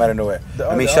 That came out of nowhere.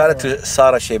 I mean, shout out to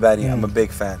Sarah Shaybani. I'm a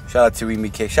big fan. Shout out to Remy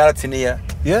K. Shout out to Nia.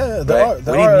 Yeah,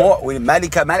 we need more. We need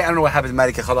Malika. I don't know what happened to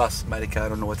Malika. Khalas. Malika, I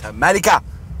don't know what happened. Malika,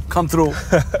 come through.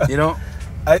 You know?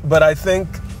 But I think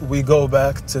we go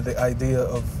back to the idea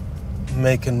of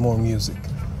making more music.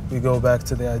 We go back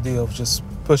to the idea of just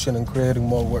pushing and creating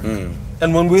more work.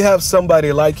 And when we have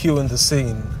somebody like you in the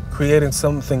scene, creating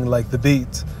something like The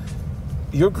Beat,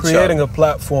 you're creating a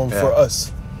platform for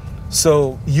us.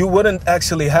 So you wouldn't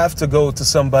actually have to go to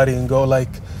somebody and go like,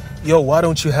 yo, why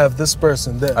don't you have this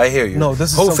person there? I hear you. No,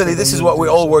 this is hopefully this is what we're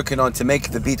all working on, to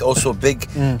make The Beat also big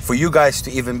for you guys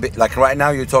to even be, like right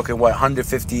now you're talking what,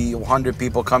 150, 100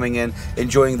 people coming in,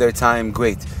 enjoying their time,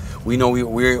 great. We know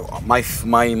my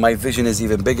vision is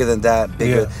even bigger than that,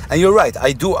 bigger. And you're right,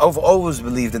 I've always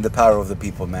believed in the power of the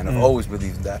people, man. I've always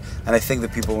believed in that. And I think the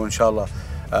people will, inshallah,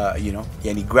 you know,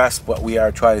 grasp what we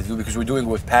are trying to do, because we're doing it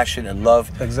with passion and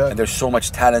love. Exactly. And there's so much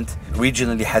talent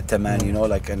regionally, hatta, man, you know,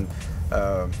 like, and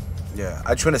yeah,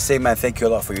 I just want to say, man, thank you a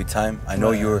lot for your time. I know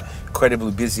you're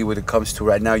incredibly busy when it comes to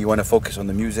right now. You want to focus on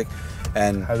the music,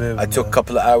 and I took a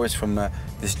couple of hours from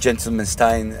this gentleman's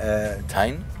time,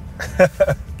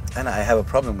 and I have a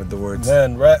problem with the words.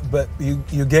 Man, right? But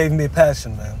you gave me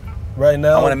passion, man. Right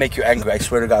now, I want to make you angry. I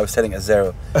swear to God, I was telling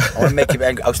Azero. I want to make you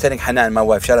angry. I was telling Hanan, my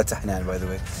wife. Shout out to Hanan, by the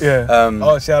way.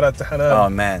 Yeah. Shout out to Hanan. Oh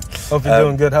man. Hope you're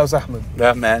doing good. How's Ahmed?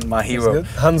 Yeah, man, my hero.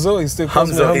 Hamzo, he still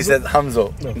calls me Hamzo? He said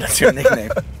Hamzo. No. That's your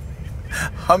nickname.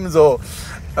 Hamzo.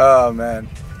 Oh man.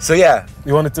 So yeah.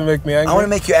 You wanted to make me angry? I want to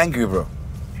make you angry, bro.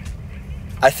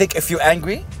 I think if you're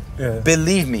angry,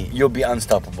 believe me, you'll be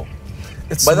unstoppable.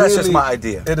 But that's just my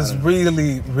idea. It is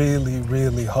really, really,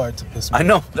 really hard to piss me off. I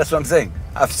know, that's what I'm saying.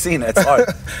 I've seen it, it's hard.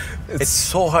 it's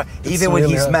so hard. Even when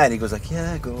he's mad, he goes like,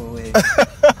 yeah, go away.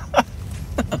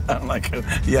 I'm like,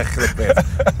 yeah,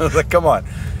 I was like, come on.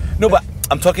 No, but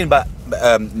I'm talking about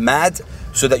mad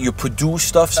so that you produce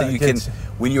stuff so you can,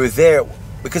 when you're there,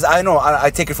 because I know, I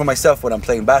take it for myself when I'm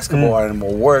playing basketball or I'm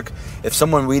at work. If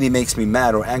someone really makes me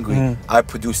mad or angry, I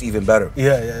produce even better.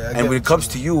 Yeah. And when it comes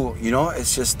to you, you know,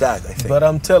 it's just that, I think. But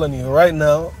I'm telling you, right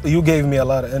now, you gave me a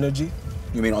lot of energy.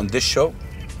 You mean on this show?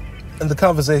 And the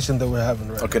conversation that we're having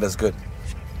right now. Okay, that's good.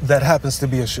 That happens to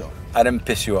be a show. I didn't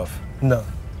piss you off. No.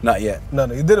 Not yet. No,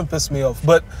 you didn't piss me off.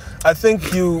 But I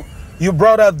think you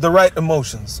brought out the right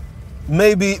emotions.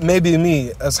 Maybe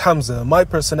me as Hamza, my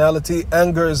personality,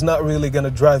 anger is not really going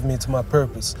to drive me to my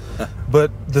purpose. But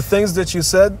the things that you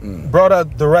said brought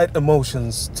out the right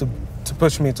emotions to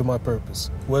push me to my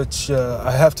purpose, which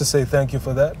I have to say thank you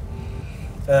for that.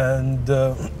 And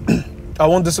I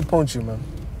won't disappoint you, man.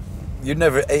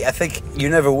 I think you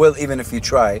never will, even if you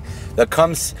try. That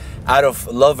comes out of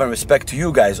love and respect to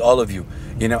you guys, all of you.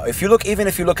 You know, even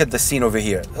if you look at the scene over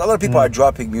here, a lot of people are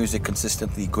dropping music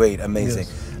consistently, great, amazing.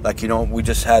 Yes. Like, you know, we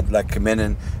just had like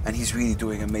Menon, and he's really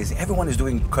doing amazing. Everyone is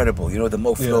doing incredible. You know, the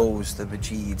Mo Flows, the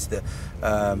Majids, the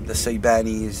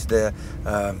Saybanis,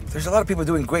 there's a lot of people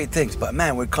doing great things. But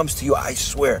man, when it comes to you, I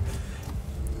swear,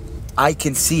 I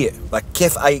can see it. Like,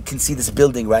 Kif, I can see this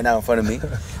building right now in front of me.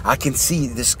 I can see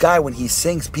this guy when he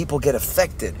sings, people get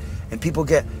affected. And people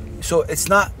get... So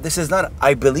this is not...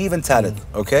 I believe in talent,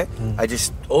 okay? I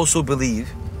just also believe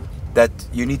that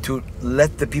you need to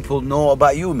let the people know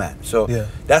about you, man. So Yeah.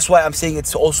 that's why I'm saying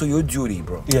it's also your duty,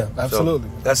 bro. Yeah, So absolutely.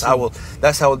 that's how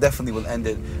we'll definitely will end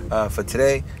it for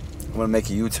today. I'm gonna make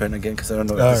a U-turn again because I don't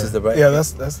know if All this right. is the right. Yeah,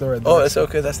 that's the right. Oh, direction. it's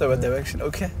okay. That's the right direction.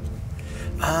 Okay.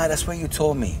 Ah, that's where you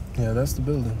told me. Yeah, that's the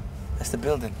building. That's the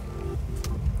building.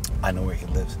 I know where he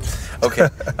lives. Okay.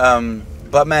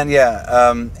 But man,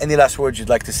 yeah. Any last words you'd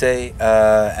like to say?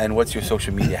 And what's your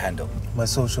social media handle? My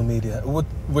social media,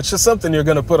 which is something you're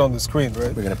gonna put on the screen,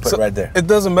 right? We're gonna put it right there. It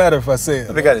doesn't matter if I say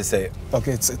it. We gotta say it.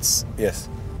 Okay, it's Yes.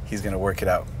 He's gonna work it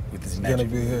out with his gonna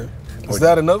magic. be here. Or Is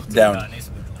that enough? No, Down. it needs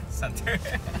to be like center.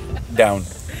 Down.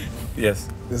 Yes.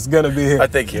 It's gonna be here. I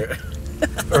think here.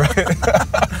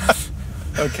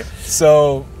 Okay.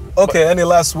 So, okay, any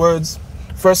last words?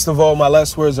 First of all, my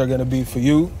last words are gonna be for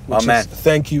you. My Which man. is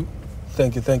thank you.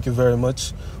 Thank you very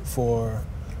much for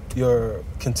your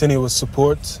continuous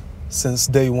support since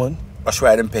day one. I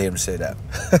swear I didn't pay him to say that.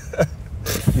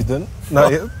 You didn't?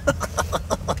 Not yet?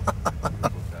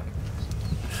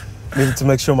 Needed to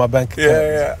make sure my bank account.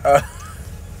 Yeah.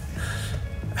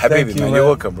 Habibi, man, you're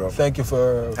welcome, bro. Thank you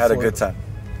for Had a good time.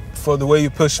 for the way you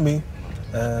push me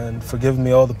and for giving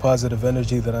me all the positive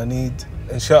energy that I need.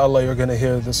 Inshallah, you're gonna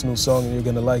hear this new song and you're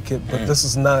gonna like it. But this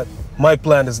is not my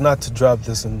plan. Is not to drop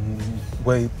this and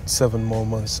wait 7 more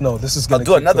months. No, this is I'll gonna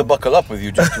do keep another going. buckle up with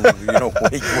you just to, wake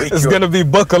It's you gonna up. be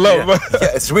buckle up.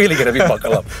 Yeah, it's really gonna be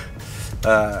buckle up.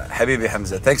 Habibi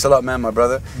Hamza, thanks a lot, man, my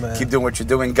brother. Man. Keep doing what you're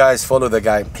doing, guys. Follow the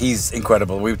guy; he's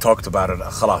incredible. We've talked about it.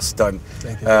 Khalas, done.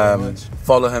 Thank you very much.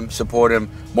 Follow him, support him.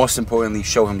 Most importantly,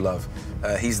 show him love.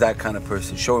 He's that kind of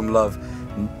person. Show him love.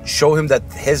 Show him that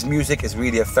his music is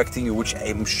really affecting you, which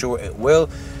I'm sure it will.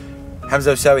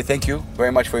 Hamza Usawi, thank you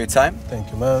very much for your time. Thank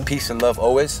you, man. Peace and love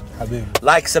always. Habib.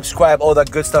 Like, subscribe, all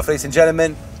that good stuff, ladies and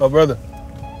gentlemen. Oh, brother.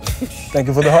 Thank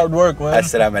you for the hard work, man.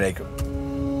 Assalamu alaikum.